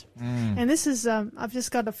vices. And this is, I've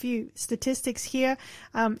just got a few statistics here.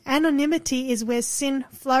 Anonymity is where sin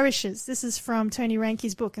flourishes. This is from Tony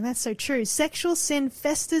Ranke's book, and that's so true. Sexual sin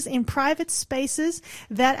festers in private spaces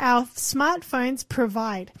that our smartphones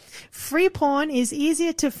provide. Free porn is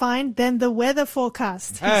easier to find than the weather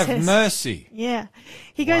forecast. Have mercy. Yeah.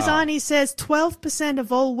 He goes on, he says 12%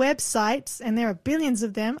 of all websites, and there are billions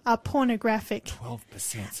of them, are pornographic.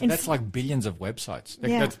 12%. So that's like billions of websites.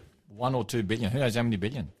 That's 1 or 2 billion. Who knows how many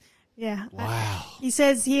billion? Yeah. Wow. He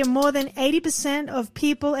says here more than 80% of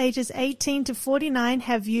people ages 18 to 49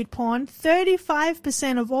 have viewed porn.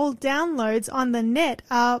 35% of all downloads on the net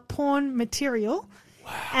are porn material.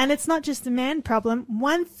 Wow. And it's not just a man problem.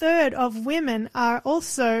 1/3 of women are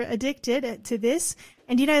also addicted to this.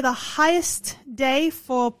 And you know the highest day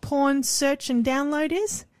for porn search and download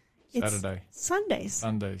is? Saturday. Sundays.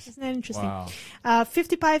 Isn't that interesting? Wow.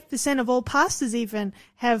 55% of all pastors even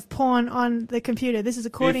have porn on the computer. This is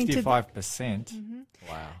according 55%? to...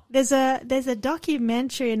 Wow. There's a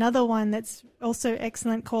documentary, another one that's also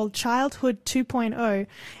excellent called Childhood 2.0,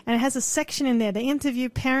 and it has a section in there. They interview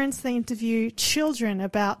parents, they interview children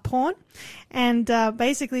about porn, and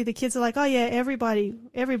basically the kids are like, oh yeah,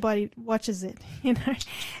 everybody watches it, you know,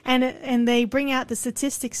 and they bring out the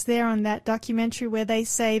statistics there on that documentary where they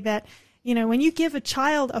say that, you know, when you give a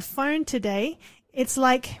child a phone today, it's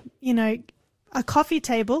like, you know, a coffee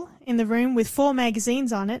table in the room with 4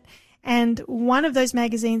 magazines on it, and one of those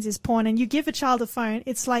magazines is porn, and you give a child a phone,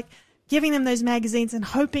 it's like giving them those magazines and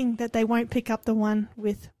hoping that they won't pick up the one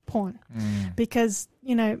with porn. Because,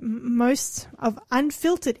 you know, most of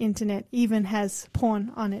unfiltered internet even has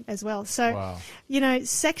porn on it as well. So, you know,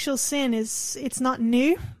 sexual sin it's not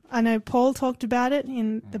new. I know Paul talked about it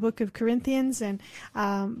in the book of Corinthians, and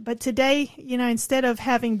but today, you know, instead of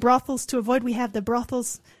having brothels to avoid, we have the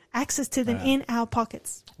brothels, access to them in our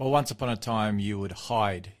pockets. Well, once upon a time, you would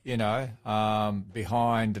hide, you know,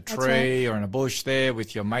 behind a tree or in a bush there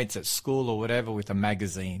with your mates at school or whatever with a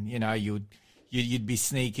magazine. You know, you'd be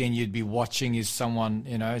sneaking, you'd be watching. Is someone,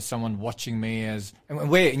 you know, someone watching me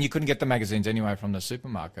and you couldn't get the magazines anyway from the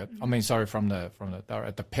supermarket. I mean, sorry, from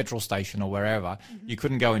at the petrol station or wherever. You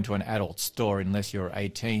couldn't go into an adult store unless you were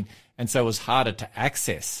 18, and so it was harder to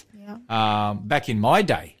access. Back in my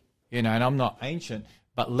day, you know, and I'm not ancient.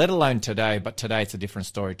 But let alone today, but today it's a different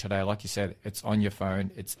story. Today, like you said, it's on your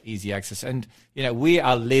phone, it's easy access. And, you know, we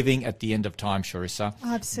are living at the end of time, Sharissa.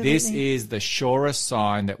 Absolutely. This is the surest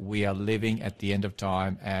sign that we are living at the end of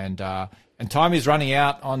time. And time is running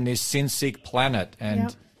out on this sin-sick planet.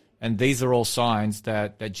 And these are all signs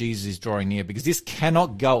that Jesus is drawing near, because this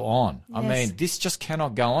cannot go on. I mean, this just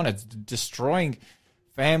cannot go on. It's destroying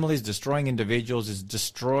families, destroying individuals, it's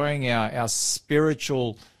destroying our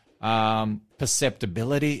spiritual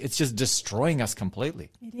perceptibility. It's just destroying us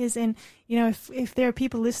completely. It is. And, you know, if there are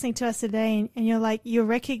people listening to us today and you're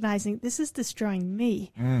recognizing this is destroying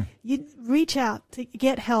me, you reach out to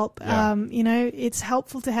get help. You know, it's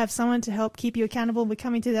helpful to have someone to help keep you accountable. We're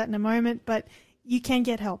coming to that in a moment, but you can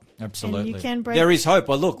get help. Absolutely. And you can break. There is hope.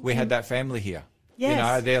 Well, look, we had that family here. Yes. You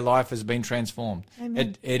know, their life has been transformed.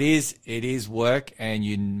 Amen. It is work, and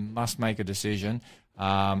you must make a decision.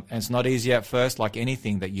 And it's not easy at first, like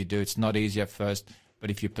anything that you do. It's not easy at first. But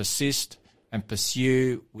if you persist and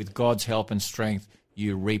pursue with God's help and strength,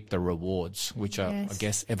 you reap the rewards, which are, I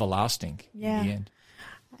guess, everlasting in the end.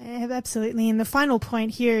 Absolutely. And the final point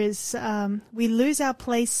here is we lose our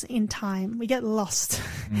place in time. We get lost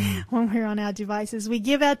when we're on our devices. We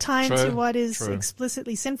give our time to what is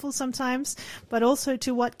explicitly sinful sometimes, but also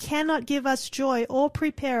to what cannot give us joy or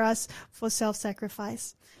prepare us for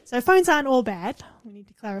self-sacrifice. So phones aren't all bad. We need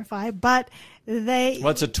to clarify, but they. Well,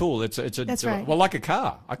 it's a tool. That's right. Well, like a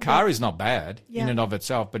car. A car is not bad in and of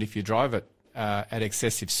itself, but if you drive it at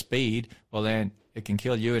excessive speed, well, then it can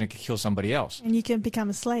kill you and it can kill somebody else. And you can become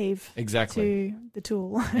a slave. Exactly. To the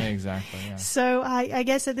tool. Exactly. Yeah. So I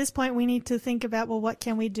guess at this point we need to think about, well, what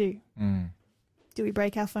can we do? Do we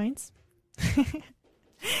break our phones?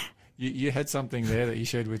 You had something there that you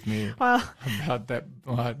shared with me Well, about that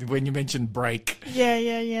when you mentioned break.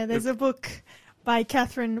 yeah. There's a book by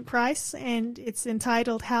Catherine Price, and it's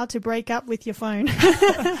entitled "How to Break Up with Your Phone."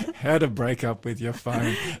 How to break up with your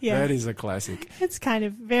phone. Yeah. That is a classic. It's kind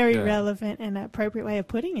of very relevant and an appropriate way of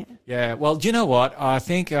putting it. Yeah, well, do you know what? I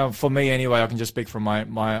think for me anyway, I can just speak from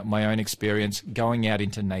my own experience going out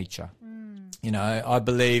into nature. You know, I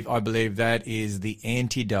believe that is the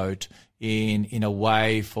antidote in a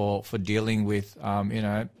way for dealing with,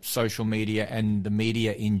 social media and the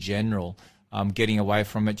media in general. Getting away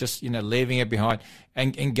from it, just, leaving it behind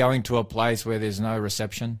and going to a place where there's no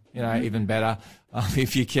reception, even better,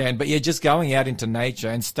 if you can. But yeah, just going out into nature.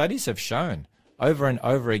 And studies have shown over and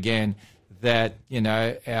over again that,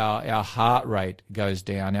 our heart rate goes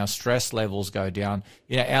down, our stress levels go down,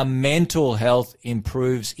 our mental health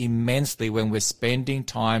improves immensely when we're spending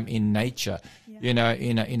time in nature, in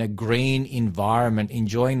a green environment,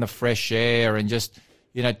 enjoying the fresh air and just,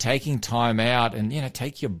 taking time out and,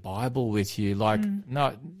 take your Bible with you.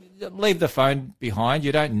 No, leave the phone behind.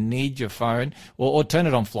 You don't need your phone or turn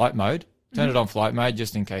it on flight mode. Turn it on flight mode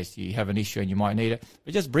just in case you have an issue and you might need it.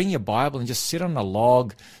 But just bring your Bible and just sit on a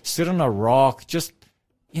log, sit on a rock, just,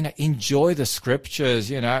 enjoy the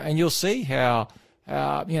scriptures, and you'll see how,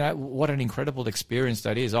 what an incredible experience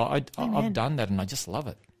that is. I've done that and I just love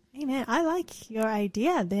it. Amen. I like your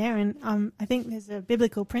idea there. And I think there's a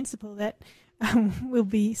biblical principle that we'll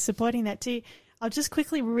be supporting that too. I'll just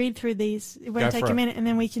quickly read through these. It won't take a minute, and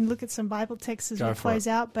then we can look at some Bible texts as we close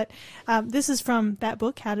out. But this is from that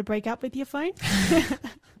book, How to Break Up with Your Phone.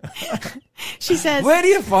 She says, "Where do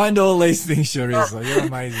you find all these things, Charissa? You're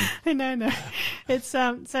amazing." No. It's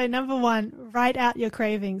so number 1, write out your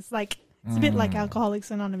cravings. It's a bit like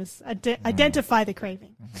Alcoholics Anonymous. Identify the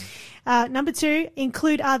craving. Number 2,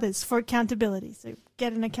 include others for accountability. So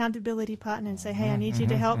get an accountability partner and say, hey, I need you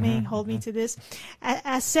to help me, hold me to this.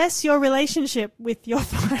 Assess your relationship with your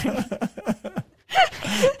phone.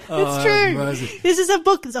 It's true. Mercy. This is a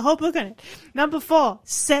book. There's a whole book on it. Number 4,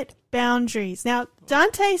 set boundaries. Now,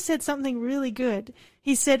 Dante said something really good.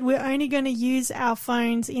 He said we're only going to use our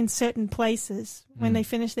phones in certain places when they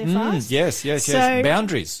finish their fast. Yes. So,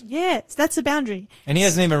 boundaries. Yes, that's a boundary. And he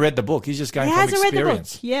hasn't even read the book. He's just going from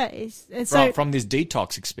experience. Yeah. From this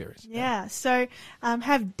detox experience. Yeah. So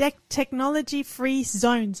have technology-free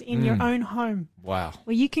zones in your own home. Wow.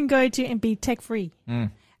 Where you can go to and be tech-free.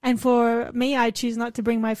 And for me, I choose not to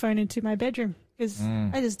bring my phone into my bedroom because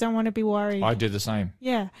I just don't want to be worried. I do the same.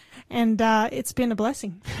 Yeah. And it's been a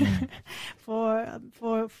blessing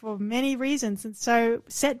for many reasons. And so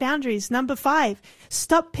set boundaries. Number 5,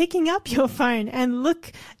 stop picking up your phone and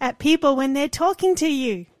look at people when they're talking to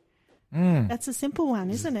you. That's a simple one,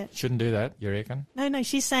 isn't it? Shouldn't do that, you reckon? No,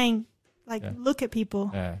 she's saying look at people.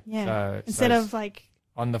 Yeah. Instead of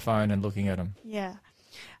on the phone and looking at them. Yeah.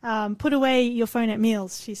 Put away your phone at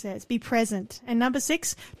meals, she says. Be present. And number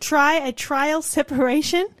 6, try a trial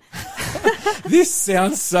separation. This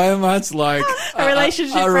sounds so much like a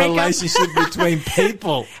relationship between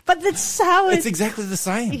people. But that's how it's exactly the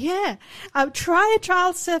same. Yeah. Try a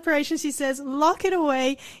trial separation, she says. Lock it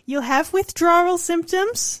away. You'll have withdrawal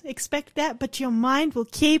symptoms. Expect that, but your mind will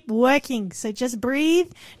keep working. So just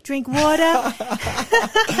breathe, drink water.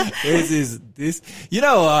 This. You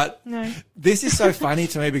know what? No. This is so funny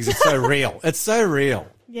to me because it's so real. It's so real.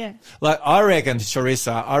 Yeah. I reckon,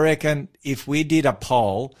 Charissa, if we did a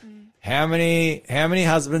poll, how many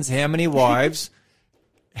husbands, how many wives,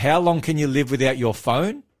 how long can you live without your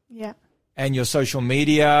phone? Yeah. And your social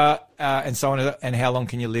media, and so on, and how long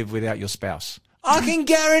can you live without your spouse? I can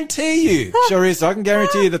guarantee you,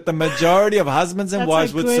 Charissa, that the majority of husbands and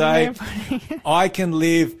wives would say, I can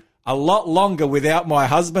live a lot longer without my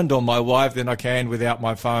husband or my wife than I can without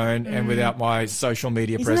my phone and without my social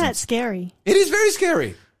media presence. Isn't that scary? It is very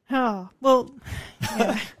scary. Oh, well,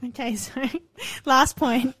 yeah. Okay, so last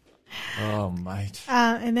point. Oh, mate.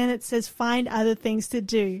 And then it says, find other things to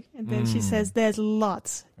do. And then she says, there's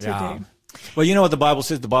lots to do. Well, you know what the Bible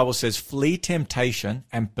says? The Bible says, flee temptation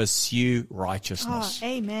and pursue righteousness. Oh,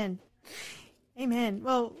 amen. Amen.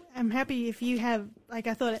 Well, I'm happy if you have, I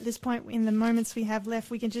thought at this point in the moments we have left,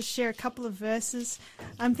 we can just share a couple of verses.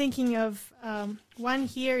 I'm thinking of one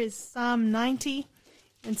here is Psalm 90.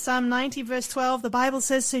 In Psalm 90, verse 12, the Bible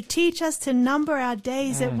says, so teach us to number our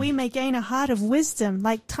days that we may gain a heart of wisdom.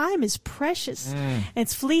 Time is precious.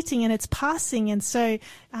 It's fleeting and it's passing. And so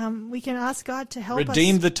we can ask God to help us.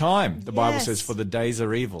 Redeem the time, the Bible says, for the days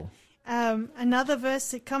are evil. Another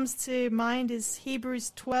verse that comes to mind is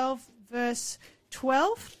Hebrews 12, verse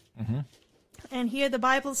 12. And here the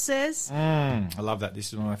Bible says... I love that. This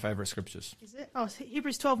is one of my favorite scriptures. Is it? Oh,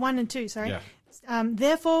 Hebrews 12:1 and 2, sorry. Yeah.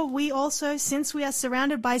 Therefore, we also, since we are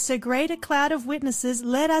surrounded by so great a cloud of witnesses,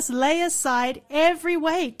 let us lay aside every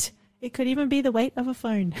weight. It could even be the weight of a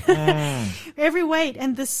phone. Every weight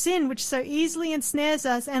and the sin which so easily ensnares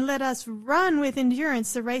us, and let us run with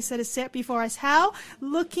endurance the race that is set before us. How?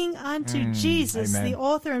 Looking unto Jesus, Amen. the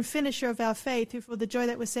author and finisher of our faith, who for the joy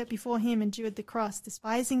that was set before him endured the cross,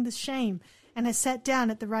 despising the shame, and has sat down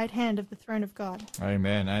at the right hand of the throne of God.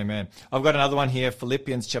 Amen, amen. I've got another one here,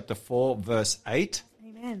 Philippians chapter 4, verse 8.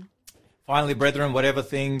 Amen. Finally, brethren, whatever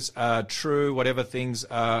things are true, whatever things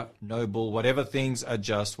are noble, whatever things are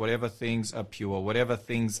just, whatever things are pure, whatever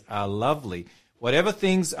things are lovely, whatever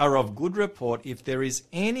things are of good report, if there is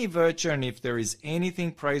any virtue and if there is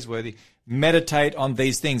anything praiseworthy, meditate on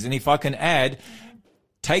these things. And if I can add,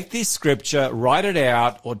 take this scripture, write it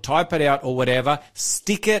out or type it out or whatever,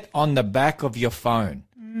 stick it on the back of your phone.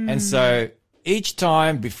 And so each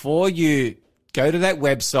time before you go to that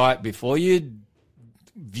website, before you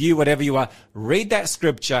view whatever you are, read that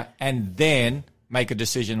scripture and then make a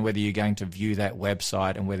decision whether you're going to view that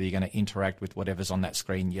website and whether you're going to interact with whatever's on that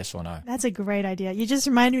screen, yes or no. That's a great idea. You just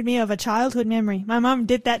reminded me of a childhood memory. My mum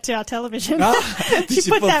did that to our television.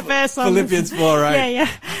 She put that verse on. Philippians 4, right? Yeah.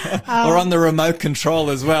 Or on the remote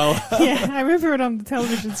control as well. Yeah, I remember it on the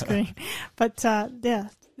television screen. But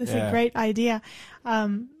that's a great idea.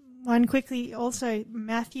 One quickly also,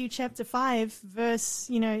 Matthew chapter 5, verse,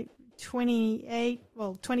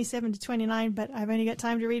 27 to 29, but I've only got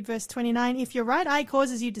time to read verse 29. If your right eye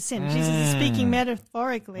causes you to sin, Jesus is speaking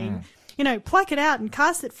metaphorically, pluck it out and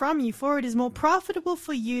cast it from you, for it is more profitable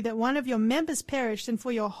for you that one of your members perish than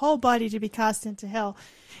for your whole body to be cast into hell.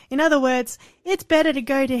 In other words, it's better to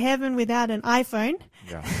go to heaven without an iPhone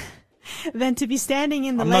than to be standing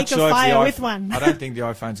in the lake of fire with one. I don't think the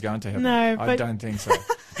iPhone's going to heaven. No, I don't think so.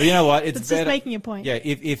 But you know what? It's better. Just making a point. Yeah,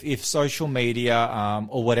 if social media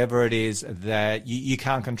or whatever it is that you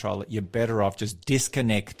can't control it, you're better off just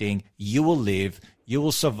disconnecting. You will live. You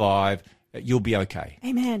will survive. You'll be okay.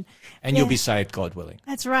 Amen. And you'll be saved, God willing.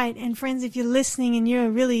 That's right. And friends, if you're listening and you're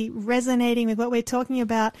really resonating with what we're talking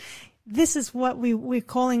about, this is what we're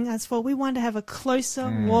calling us for. We want to have a closer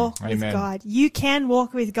walk with God. You can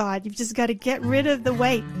walk with God. You've just got to get rid of the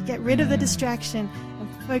weight, get rid of the distraction, and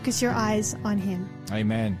focus your eyes on Him.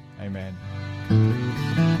 Amen. Amen.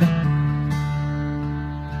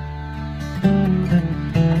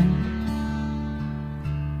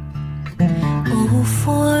 Oh,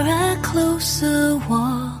 for a closer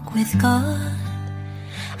walk with God,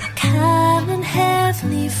 a calm and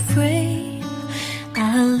heavenly frame,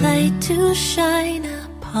 a light to shine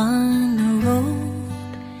upon the road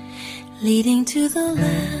leading to the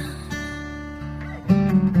Lamb.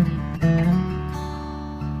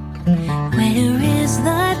 Where is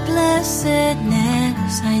that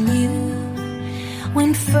blessedness I knew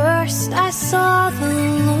when first I saw the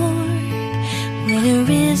Lord? Where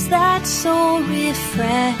is that soul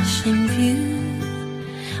refreshing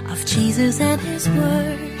view of Jesus and His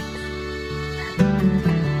Word?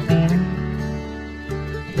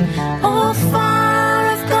 Oh,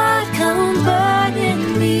 fire of God, come burn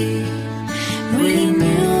in me,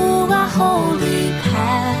 renew a holy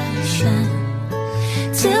passion,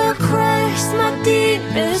 till Christ my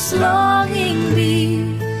deepest longing be,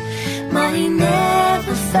 my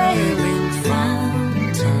never failing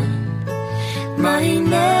fountain, my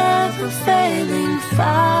never failing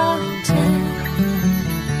fountain.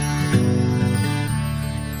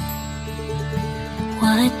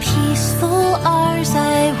 What peaceful hours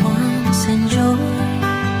I once enjoyed,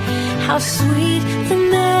 how sweet the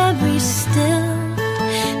memories still,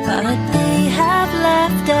 but they have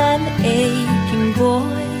left an aching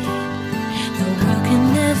void the world can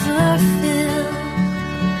never fill.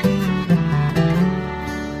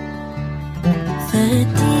 The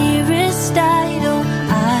dearest idol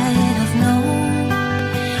I'd have known,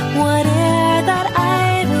 whate'er that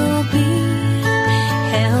idol be,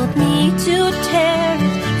 help me to tear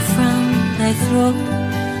it from thy throne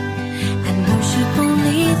and worship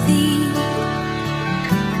only thee.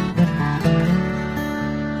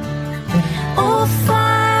 Oh,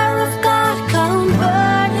 fire of God, come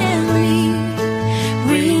burn in me,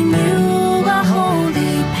 renew a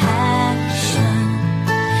holy passion,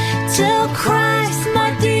 till Christ my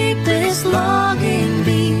deepest longing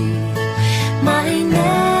be, my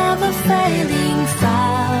never failing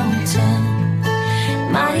fountain,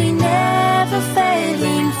 my never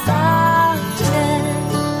failing fountain.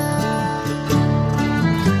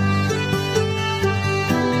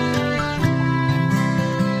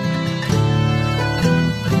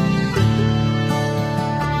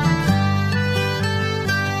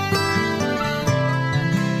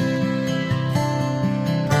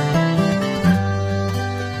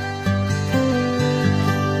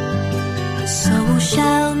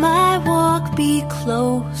 be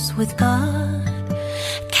close with God.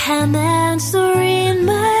 Can answer in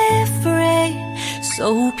my frame.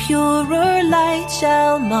 So purer light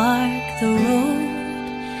shall mark the road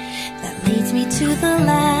that leads me to the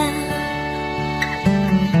land.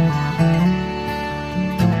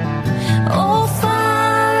 Oh,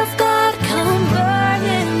 fire of God, come burn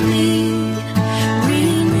in me.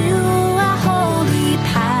 Renew a holy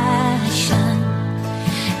passion.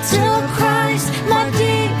 Till Christ, my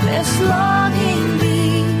deepest longing be.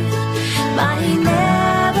 My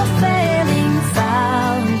never failing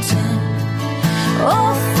fountain.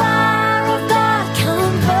 Oh, fire of God,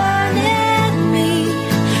 come burn in me.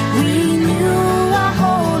 Renew a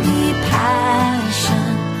holy passion.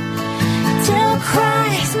 Till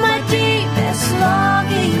Christ, my deepest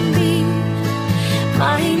longing be.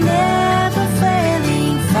 My never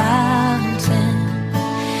failing fountain.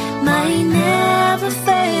 My never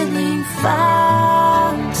failing fountain.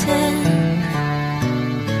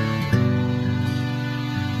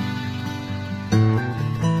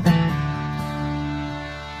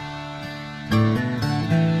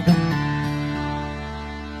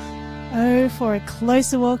 Oh, for a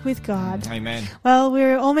closer walk with God. Amen. Well,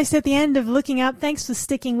 we're almost at the end of Looking Up. Thanks for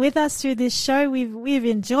sticking with us through this show. We've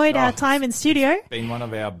enjoyed our time in studio. Been one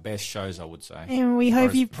of our best shows, I would say. And we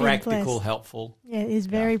hope you've been practical, blessed. helpful. Yeah, it is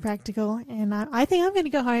very practical. And I think I'm going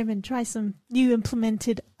to go home and try some new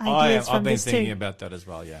implemented ideas from I've been this thinking too. about that as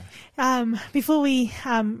well, yeah. Before we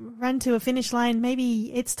run to a finish line,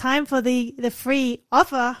 maybe it's time for the free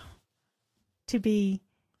offer to be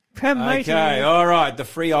promoted. Okay, all right. The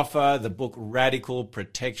free offer, the book Radical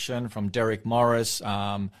Protection from Derek Morris,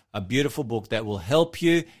 a beautiful book that will help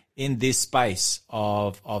you in this space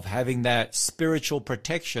of having that spiritual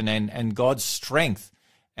protection and God's strength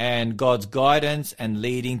and God's guidance and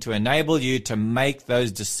leading to enable you to make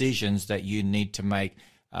those decisions that you need to make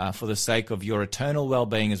for the sake of your eternal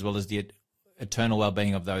well-being as well as the eternal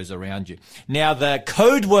well-being of those around you. Now, the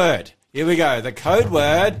code word. Here we go. The code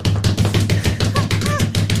word.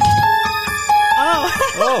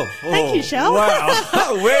 Oh, thank you, Shell. Wow.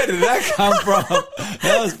 Where did that come from?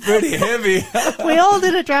 That was pretty heavy. We all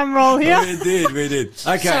did a drum roll here. We did.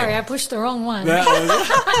 Okay. Sorry, I pushed the wrong one. That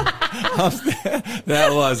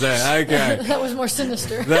was it. Okay. That was more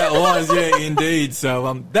sinister. That was, yeah, indeed.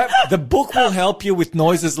 So the book will help you with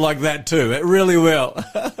noises like that too. It really will.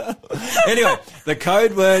 Anyway, the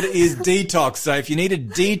code word is detox. So if you need a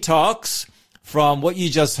detox from what you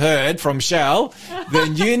just heard from Shell,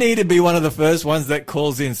 then you need to be one of the first ones that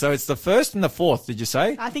calls in. So it's the first and the fourth, did you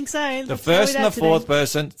say? I think so. The first and the fourth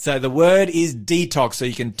person. So the word is detox. So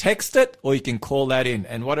you can text it or you can call that in.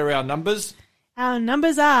 And what are our numbers? Our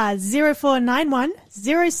numbers are 0491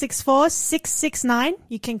 064 669.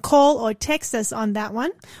 You can call or text us on that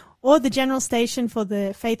one. Or the general station for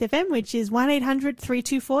the Faith FM, which is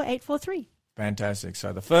 1-800-324-843. Fantastic.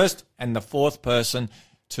 So the first and the fourth person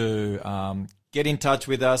to get in touch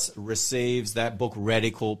with us receives that book,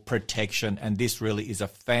 Radical Protection. And this really is a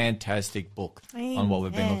fantastic book on what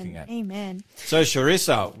we've been looking at. Amen. So,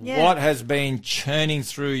 Sharissa, what has been churning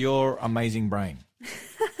through your amazing brain?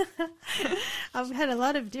 I've had a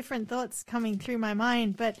lot of different thoughts coming through my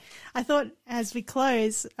mind, but I thought as we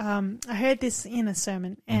close, I heard this in a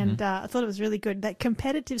sermon, and I thought it was really good, that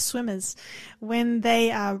competitive swimmers, when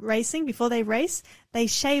they are racing, before they race, they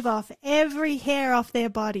shave off every hair off their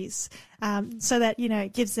bodies so that,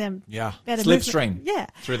 it gives them better slipstream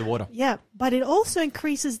movement. through the water. Yeah, but it also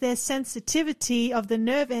increases their sensitivity of the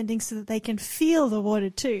nerve endings so that they can feel the water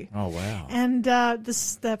too. Oh, wow. And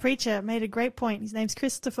the preacher made a great point. His name's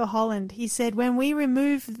Christopher Holland. He said, when we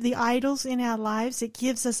remove the idols in our lives, it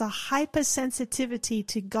gives us a hypersensitivity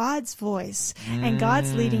to God's voice and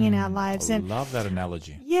God's leading in our lives. I And love that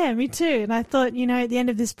analogy. yeah, me too. And I thought, at the end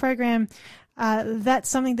of this program, that's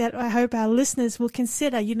something that I hope our listeners will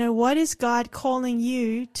consider. What is God calling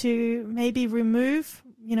you to maybe remove,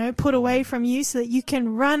 put away from you so that you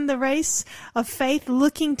can run the race of faith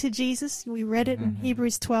looking to Jesus? We read it in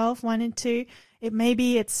Hebrews 12, 1 and 2.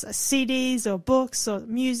 It's CDs or books or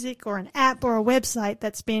music or an app or a website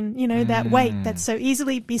that's been, that weight that so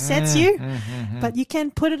easily besets you, but you can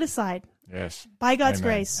put it aside. Yes. By God's Amen.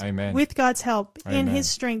 grace. Amen. With God's help. Amen. In His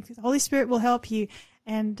strength. The Holy Spirit will help you.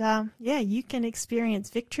 And, you can experience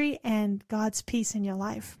victory and God's peace in your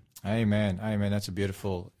life. Amen. Amen. That's a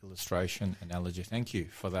beautiful illustration, analogy. Thank you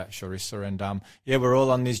for that, Sharissa. And we're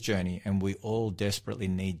all on this journey and we all desperately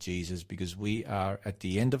need Jesus because we are at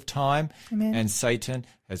the end of time. Amen. And Satan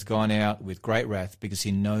has gone out with great wrath because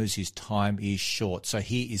he knows his time is short. So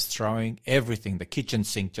he is throwing everything, the kitchen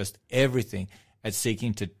sink, just everything at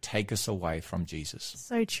seeking to take us away from Jesus.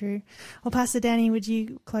 So true. Well, Pastor Danny, would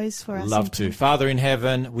you close for us? Love to. Father in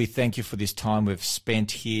heaven, we thank you for this time we've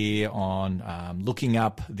spent here on looking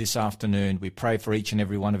up this afternoon. We pray for each and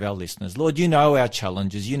every one of our listeners. Lord, you know our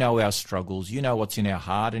challenges, you know our struggles, you know what's in our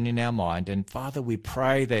heart and in our mind. And Father, we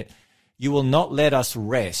pray that you will not let us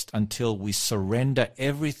rest until we surrender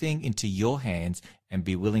everything into your hands and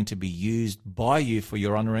be willing to be used by you for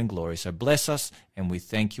your honor and glory. So bless us, and we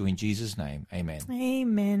thank you in Jesus' name. Amen.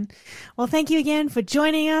 Amen. Well, thank you again for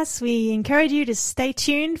joining us. We encourage you to stay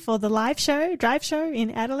tuned for the drive show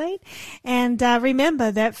in Adelaide. And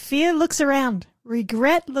remember that fear looks around,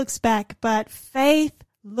 regret looks back, but faith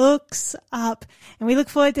looks up. And we look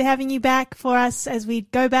forward to having you back for us as we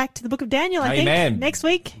go back to the book of Daniel, I think, next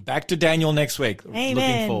week. Back to Daniel next week. Amen.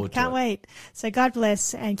 Looking forward to it. Can't wait. So God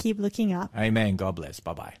bless and keep looking up. Amen. God bless.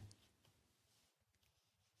 Bye-bye.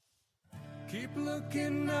 Keep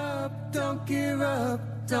looking up, don't give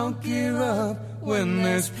up, don't give up when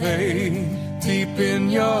there's pain deep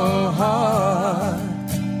in your heart.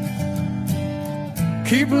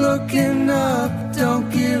 Keep looking up,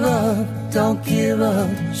 don't give up, don't give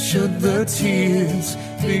up, should the tears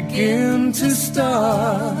begin to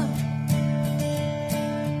start.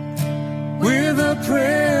 With a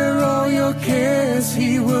prayer, all your cares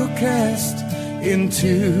he will cast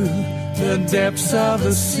into the depths of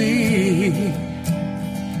the sea.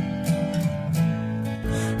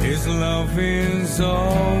 His love is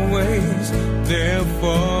always there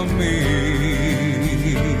for me.